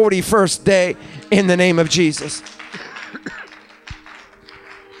is your 41st day in the name of Jesus.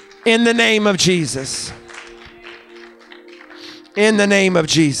 In the name of Jesus. In the name of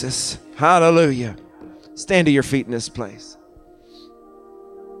Jesus. Hallelujah. Stand to your feet in this place.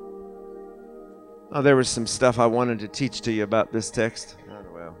 Oh, there was some stuff I wanted to teach to you about this text. Oh,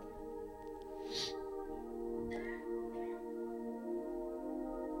 well.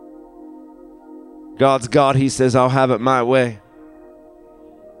 God's God, he says, I'll have it my way.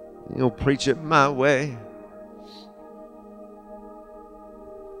 He'll preach it my way.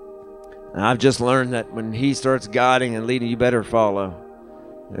 And I've just learned that when he starts guiding and leading, you better follow,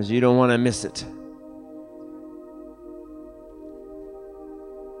 because you don't want to miss it.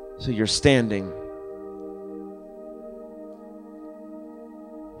 So you're standing.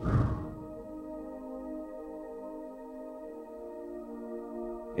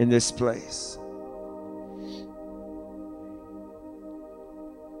 In this place.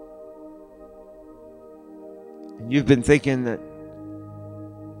 And you've been thinking that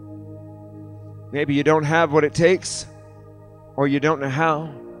maybe you don't have what it takes, or you don't know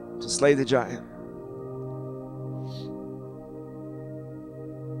how to slay the giant.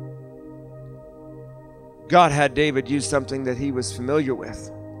 God had David use something that he was familiar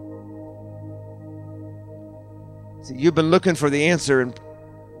with. See, you've been looking for the answer, and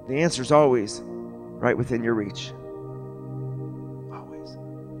the answer's always right within your reach. Always.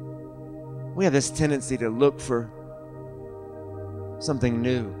 We have this tendency to look for something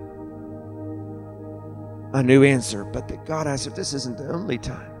new, a new answer, but that God answered, this isn't the only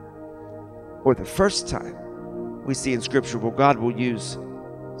time or the first time we see in Scripture where God will use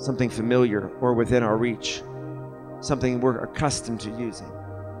something familiar or within our reach, something we're accustomed to using.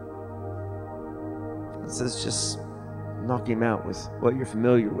 It says just knock him out with what you're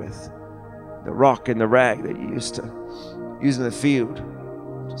familiar with. The rock and the rag that you used to use in the field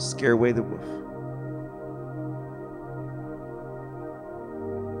to scare away the wolf.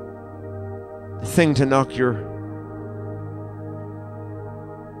 The thing to knock your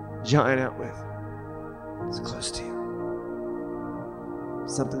giant out with is close to you.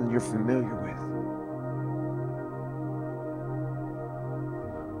 Something you're familiar with.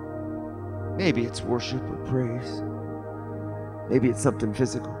 Maybe it's worship or praise. Maybe it's something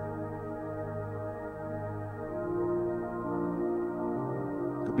physical.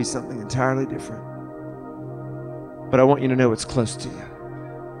 Could be something entirely different. But I want you to know it's close to you.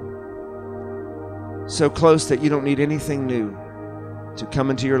 So close that you don't need anything new to come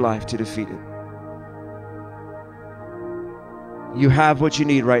into your life to defeat it. You have what you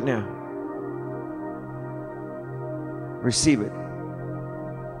need right now. Receive it.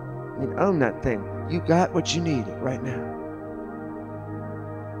 And own that thing. You got what you need right now.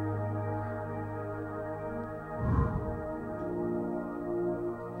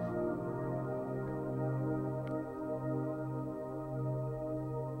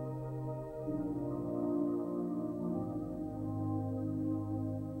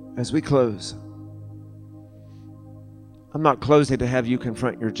 As we close, I'm not closing to have you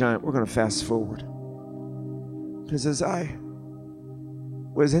confront your giant. We're going to fast forward. Because as I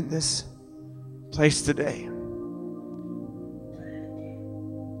was in this place today,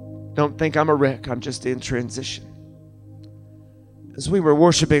 don't think I'm a wreck. I'm just in transition. As we were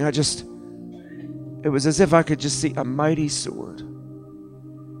worshiping, it was as if I could just see a mighty sword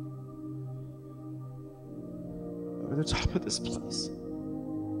over the top of this place.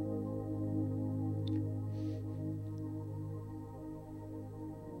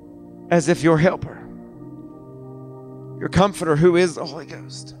 As if your helper, your comforter, who is the Holy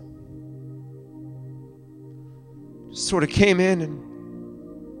Ghost, just sort of came in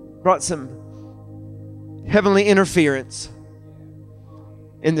and brought some heavenly interference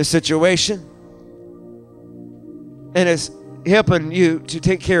in the situation and is helping you to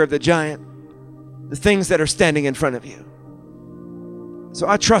take care of the giant, the things that are standing in front of you. So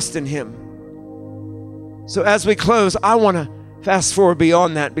I trust in him. So as we close, I want to fast forward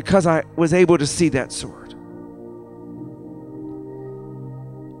beyond that because I was able to see that sword.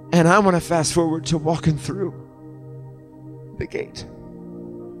 And I want to fast forward to walking through the gate.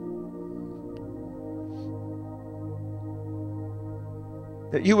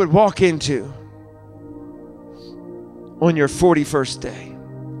 That you would walk into on your 41st day.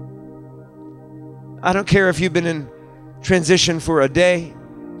 I don't care if you've been in transition for a day,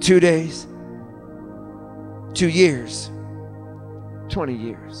 2 days, 2 years, 20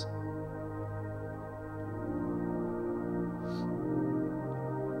 years.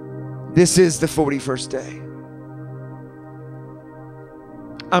 This is the 41st day.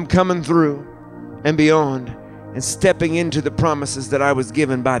 I'm coming through and beyond and stepping into the promises that I was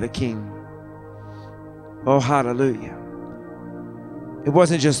given by the King. Oh, hallelujah. It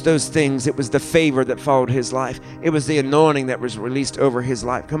wasn't just those things. It was the favor that followed his life. It was the anointing that was released over his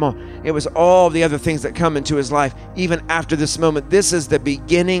life. Come on. It was all the other things that come into his life even after this moment. This is the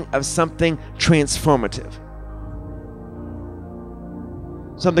beginning of something transformative.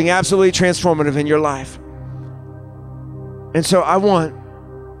 Something absolutely transformative in your life. And so I want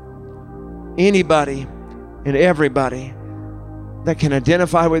anybody and everybody that can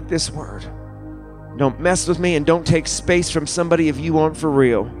identify with this word. Don't mess with me and don't take space from somebody if you aren't for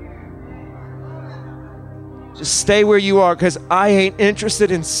real. Just stay where you are because I ain't interested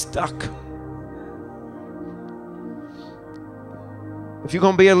in stuck. If you're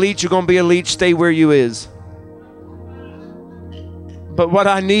going to be a leech, you're going to be a leech. Stay where you is. But what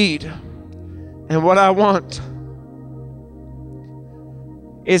I need and what I want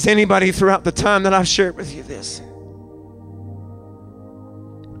is anybody throughout the time that I've shared with you this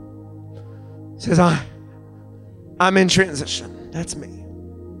says, I'm in transition. That's me.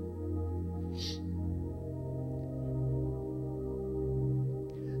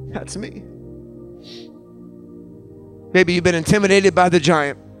 That's me. Maybe you've been intimidated by the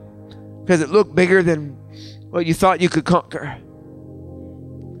giant because it looked bigger than what you thought you could conquer.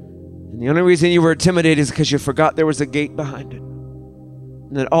 And the only reason you were intimidated is because you forgot there was a gate behind it.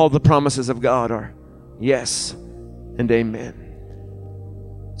 And that all the promises of God are yes and amen.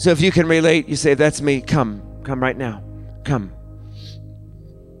 So if you can relate, you say, that's me. Come right now. Come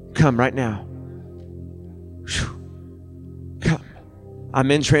right now. Come. I'm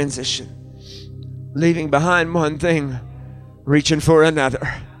in transition. Leaving behind one thing, reaching for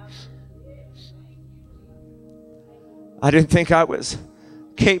another. I didn't think I was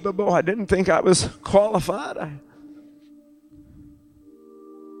capable. I didn't think I was qualified.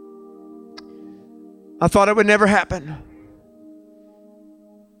 I thought it would never happen.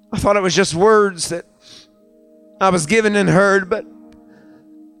 I thought it was just words that I was given and heard, but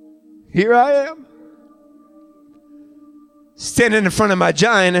here I am. Standing in front of my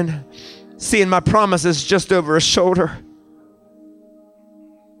giant and seeing my promises just over his shoulder.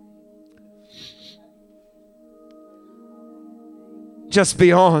 Just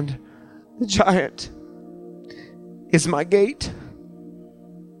beyond the giant is my gate.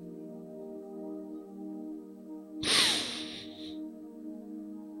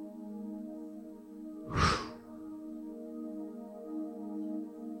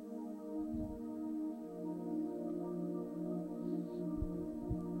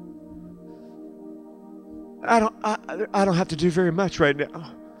 I don't have to do very much right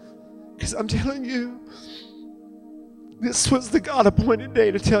now, because I'm telling you, this was the God-appointed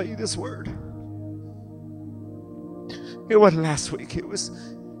day to tell you this word. It wasn't last week. It was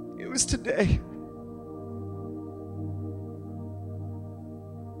today.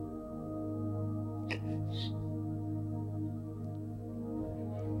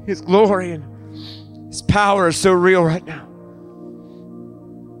 His glory and his power is so real right now.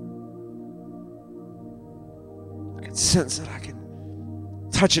 I can sense it. I can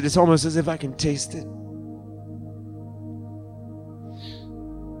touch it. It's almost as if I can taste it.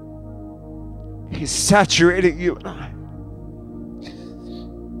 He's saturating you and I.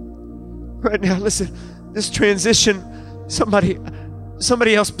 Right now, listen, this transition, somebody,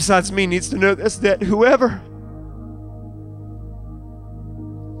 Somebody else besides me needs to know this, that whoever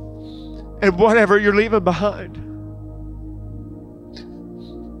and whatever you're leaving behind,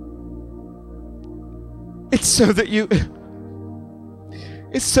 it's so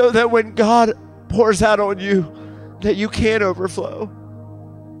that when God pours out on you, that you can overflow.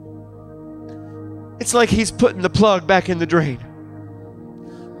 It's like he's putting the plug back in the drain.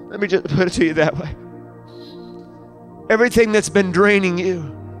 Let me just put it to you that way. Everything that's been draining you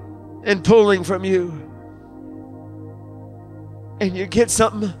and pulling from you, and you get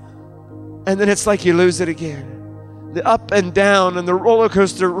something, and then it's like you lose it again. The up and down and the roller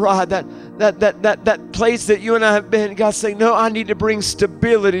coaster ride, that place that you and I have been, God's saying, no, I need to bring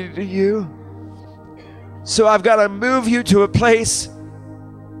stability to you. So I've got to move you to a place,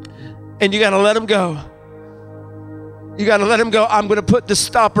 and you got to let him go. You got to let him go. I'm going to put the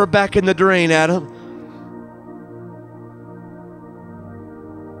stopper back in the drain, Adam,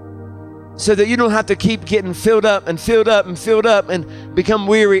 so that you don't have to keep getting filled up and filled up and filled up and become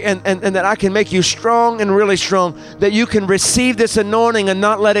weary, and that I can make you strong and really strong, that you can receive this anointing and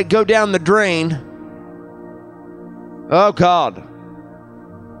not let it go down the drain. Oh, God.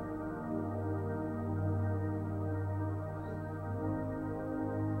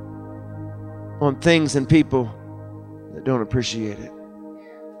 On things and people that don't appreciate it.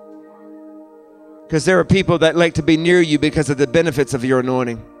 Because there are people that like to be near you because of the benefits of your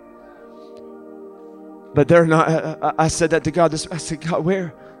anointing. But they're not. I said that to God. I said, God,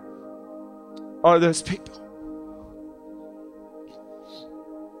 where are those people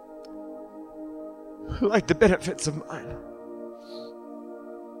who like the benefits of mine?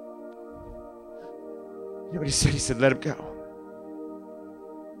 You know what he said? He said, let him go.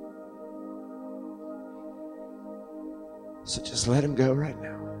 So just let him go right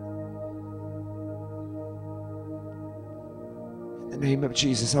now. In the name of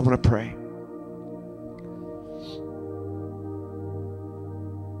Jesus, I want to pray.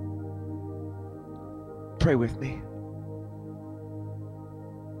 Pray with me.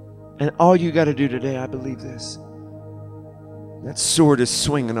 And all you got to do today, I believe this, that sword is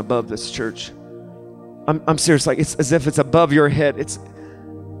swinging above this church. I'm serious, like it's as if it's above your head. It's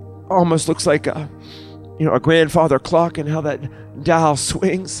almost looks like a grandfather clock, and how that dial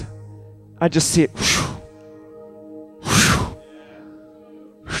swings. I just see it.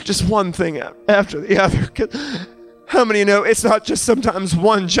 Just one thing after the other. How many know it's not just sometimes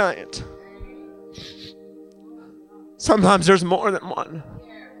one giant? Sometimes there's more than one.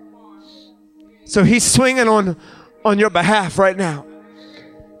 So he's swinging on your behalf right now.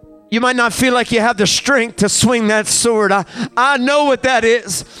 You might not feel like you have the strength to swing that sword. I know what that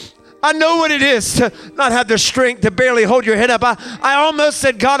is. I know what it is to not have the strength to barely hold your head up. I almost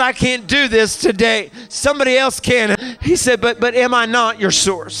said, God, I can't do this today. Somebody else can. He said, but am I not your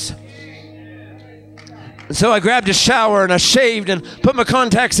source? And so I grabbed a shower and I shaved and put my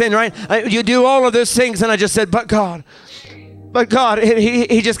contacts in, right? You do all of those things, and I just said, but God.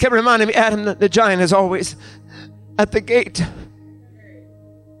 He just kept reminding me, Adam, the giant is always at the gate.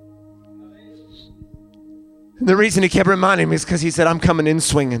 And the reason he kept reminding me is because he said, I'm coming in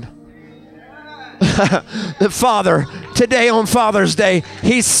swinging. The Father, today on Father's Day,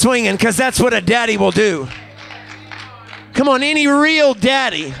 he's swinging, because that's what a daddy will do. Come on, any real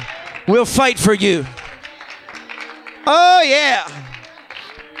daddy will fight for you. Oh, yeah.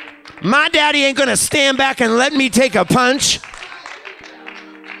 My daddy ain't going to stand back and let me take a punch.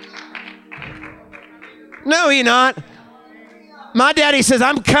 No, he not. My daddy says,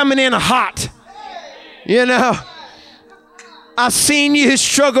 I'm coming in hot. You know, I've seen you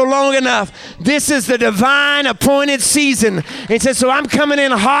struggle long enough. This is the divine appointed season. He says, so I'm coming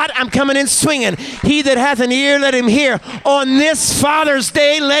in hot. I'm coming in swinging. He that hath an ear, let him hear. On this Father's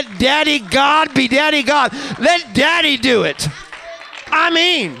Day, let Daddy God be Daddy God. Let Daddy do it. I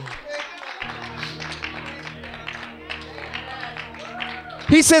mean,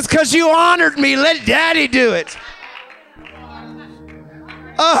 he says, because you honored me, let Daddy do it.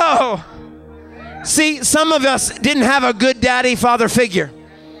 Oh. See, some of us didn't have a good daddy father figure.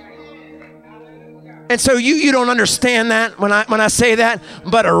 And so you don't understand that when I say that,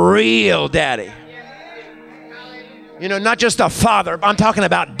 but a real daddy. You know, not just a father, but I'm talking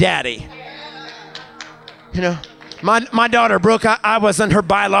about daddy. You know, my daughter Brooke, I wasn't her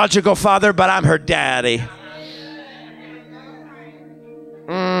biological father, but I'm her daddy.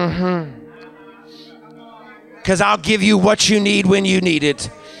 Because I'll give you what you need when you need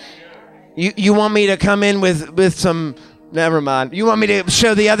it. You want me to come in with some, never mind. You want me to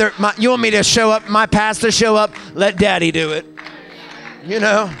show you want me to show up, my pastor show up, let Daddy do it. You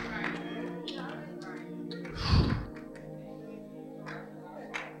know?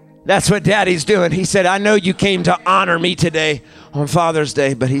 That's what Daddy's doing. He said, I know you came to honor me today on Father's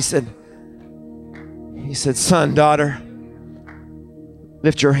Day, but he said, son, daughter,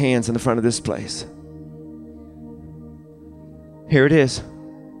 lift your hands in the front of this place. Here it is.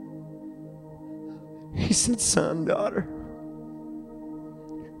 He said, son, daughter,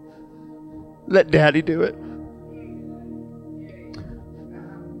 let Daddy do it.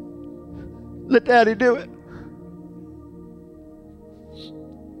 Let Daddy do it.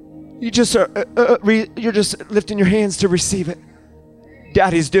 You just are, you're just lifting your hands to receive it.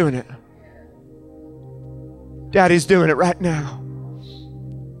 Daddy's doing it. Daddy's doing it right now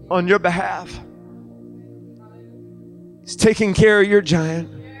on your behalf. He's taking care of your giant.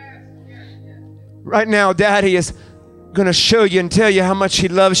 Right now, Daddy is going to show you and tell you how much he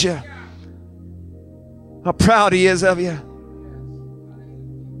loves you, how proud he is of you.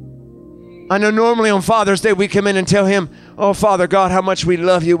 I know normally on Father's Day we come in and tell him, oh, Father God, how much we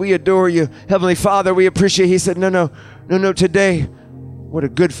love you. We adore you. Heavenly Father, we appreciate you. He said, no, today, what a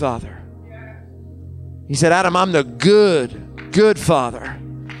good Father. He said, Adam, I'm the good Father.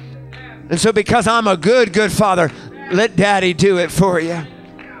 And so because I'm a good Father, let Daddy do it for you.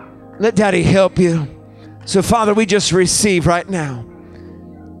 Let Daddy help you. So Father, we just receive right now.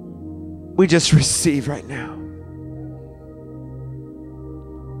 We just receive right now.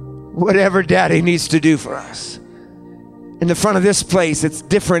 Whatever Daddy needs to do for us. In the front of this place, it's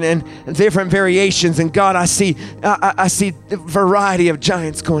different and different variations. And God, I see a variety of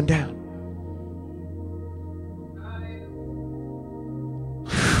giants going down.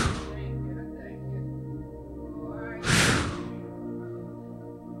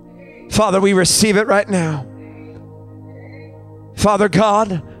 Father, we receive it right now. Father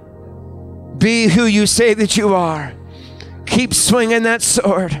God, be who you say that you are. Keep swinging that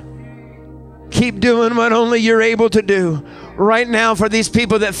sword. Keep doing what only you're able to do. Right now, for these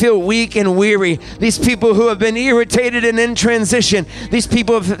people that feel weak and weary, these people who have been irritated and in transition, these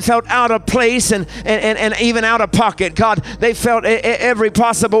people have felt out of place and even out of pocket. God, they felt every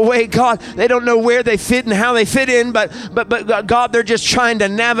possible way. God, they don't know where they fit and how they fit in, but God, they're just trying to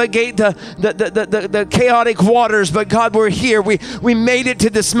navigate the chaotic waters. But God, we're here. We made it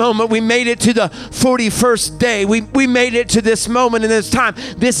to this moment. We made it to the 41st day. We made it to this moment in this time,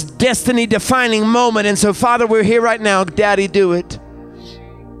 this destiny-defining moment. And so, Father, we're here right now. Daddy, do it.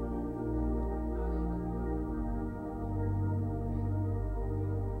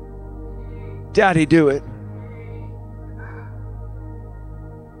 Daddy, do it.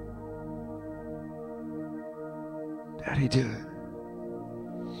 Daddy, do it.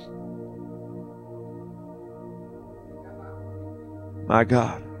 My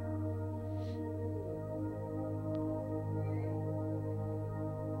God.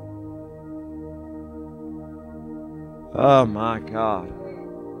 Oh my God.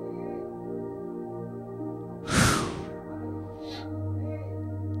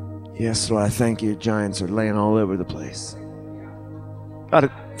 Yes, Lord, I thank you. Giants are laying all over the place. God, I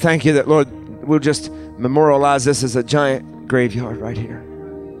thank you that, Lord, we'll just memorialize this as a giant graveyard right here.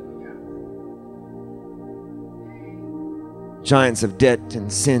 Giants of debt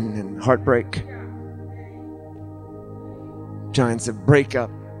and sin and heartbreak. Giants of breakup,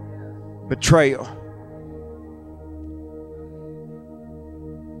 betrayal.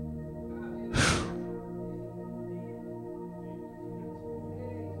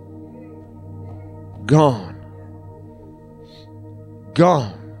 Gone.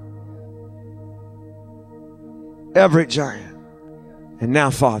 Gone. Every giant. And now,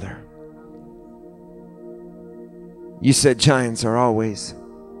 Father, you said giants are always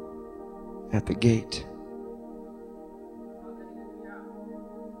at the gate.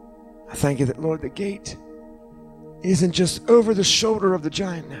 I thank you that, Lord, the gate isn't just over the shoulder of the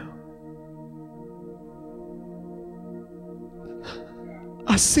giant now.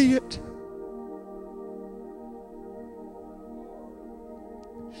 I see it.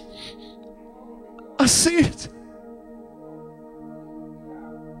 I see it.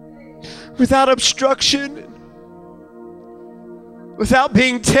 Without obstruction, without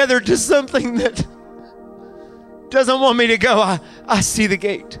being tethered to something that doesn't want me to go, I see the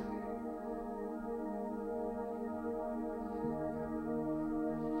gate.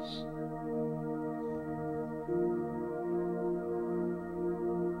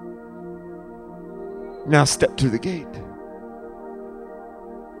 Now step through the gate.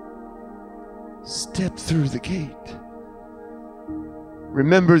 Step through the gate.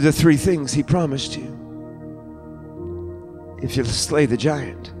 Remember the three things he promised you. If you'll slay the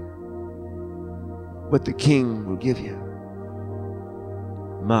giant, what the king will give you.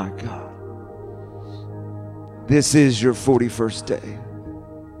 My God. This is your 41st day.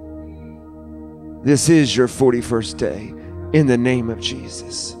 This is your 41st day in the name of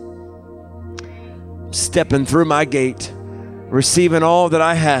Jesus. Stepping through my gate, receiving all that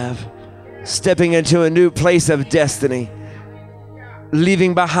I have, stepping into a new place of destiny,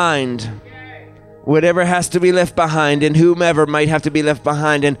 leaving behind whatever has to be left behind, and whomever might have to be left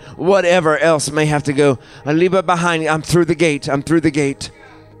behind, and whatever else may have to go. I leave it behind. I'm through the gate. I'm through the gate.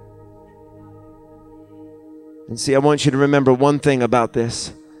 And see, I want you to remember one thing about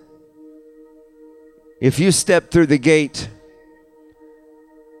this. If you step through the gate,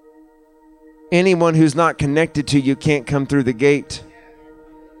 anyone who's not connected to you can't come through the gate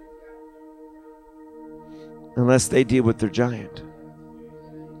unless they deal with their giant.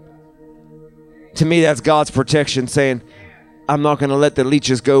 To me, that's God's protection, saying, I'm not going to let the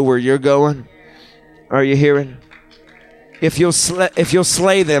leeches go where you're going. Are you hearing? If you'll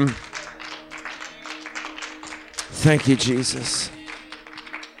slay them. Thank you, Jesus.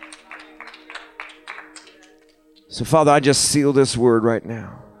 So, Father, I just seal this word right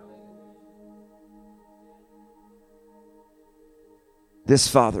now. This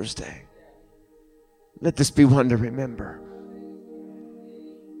Father's Day, let this be one to remember.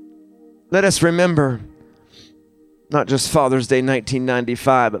 Let us remember not just Father's Day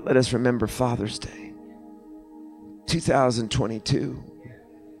 1995, but let us remember Father's Day 2022.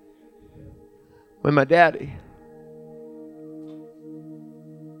 When my daddy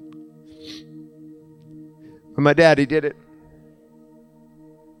did it.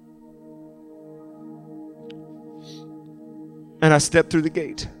 And I stepped through the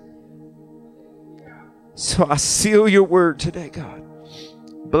gate. So I seal your word today, God.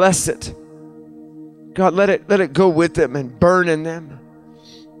 Bless it. God, let it go with them and burn in them.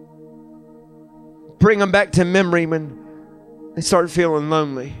 Bring them back to memory when they start feeling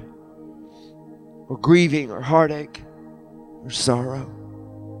lonely or grieving or heartache or sorrow.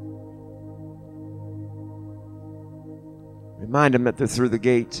 Remind them that they're through the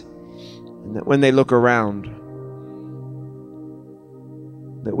gate, and that when they look around,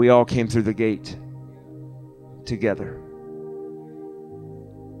 that we all came through the gate together.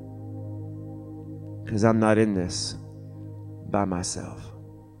 Because I'm not in this by myself.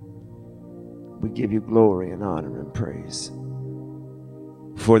 We give you glory and honor and praise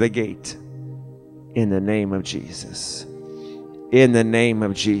for the gate in the name of Jesus. In the name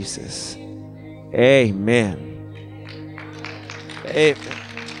of Jesus. Amen. Amen.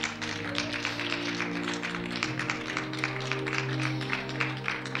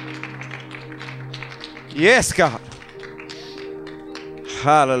 Yes, God.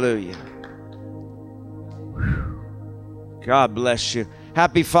 Hallelujah. God bless you.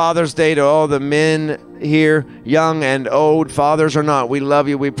 Happy Father's Day to all the men here, young and old, fathers or not. We love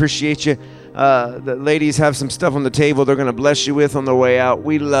you. We appreciate you. The ladies have some stuff on the table they're going to bless you with on the way out.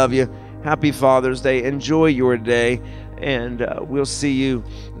 We love you. Happy Father's Day. Enjoy your day. And we'll see you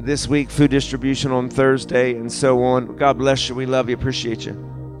this week. Food distribution on Thursday and so on. God bless you. We love you. Appreciate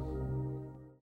you.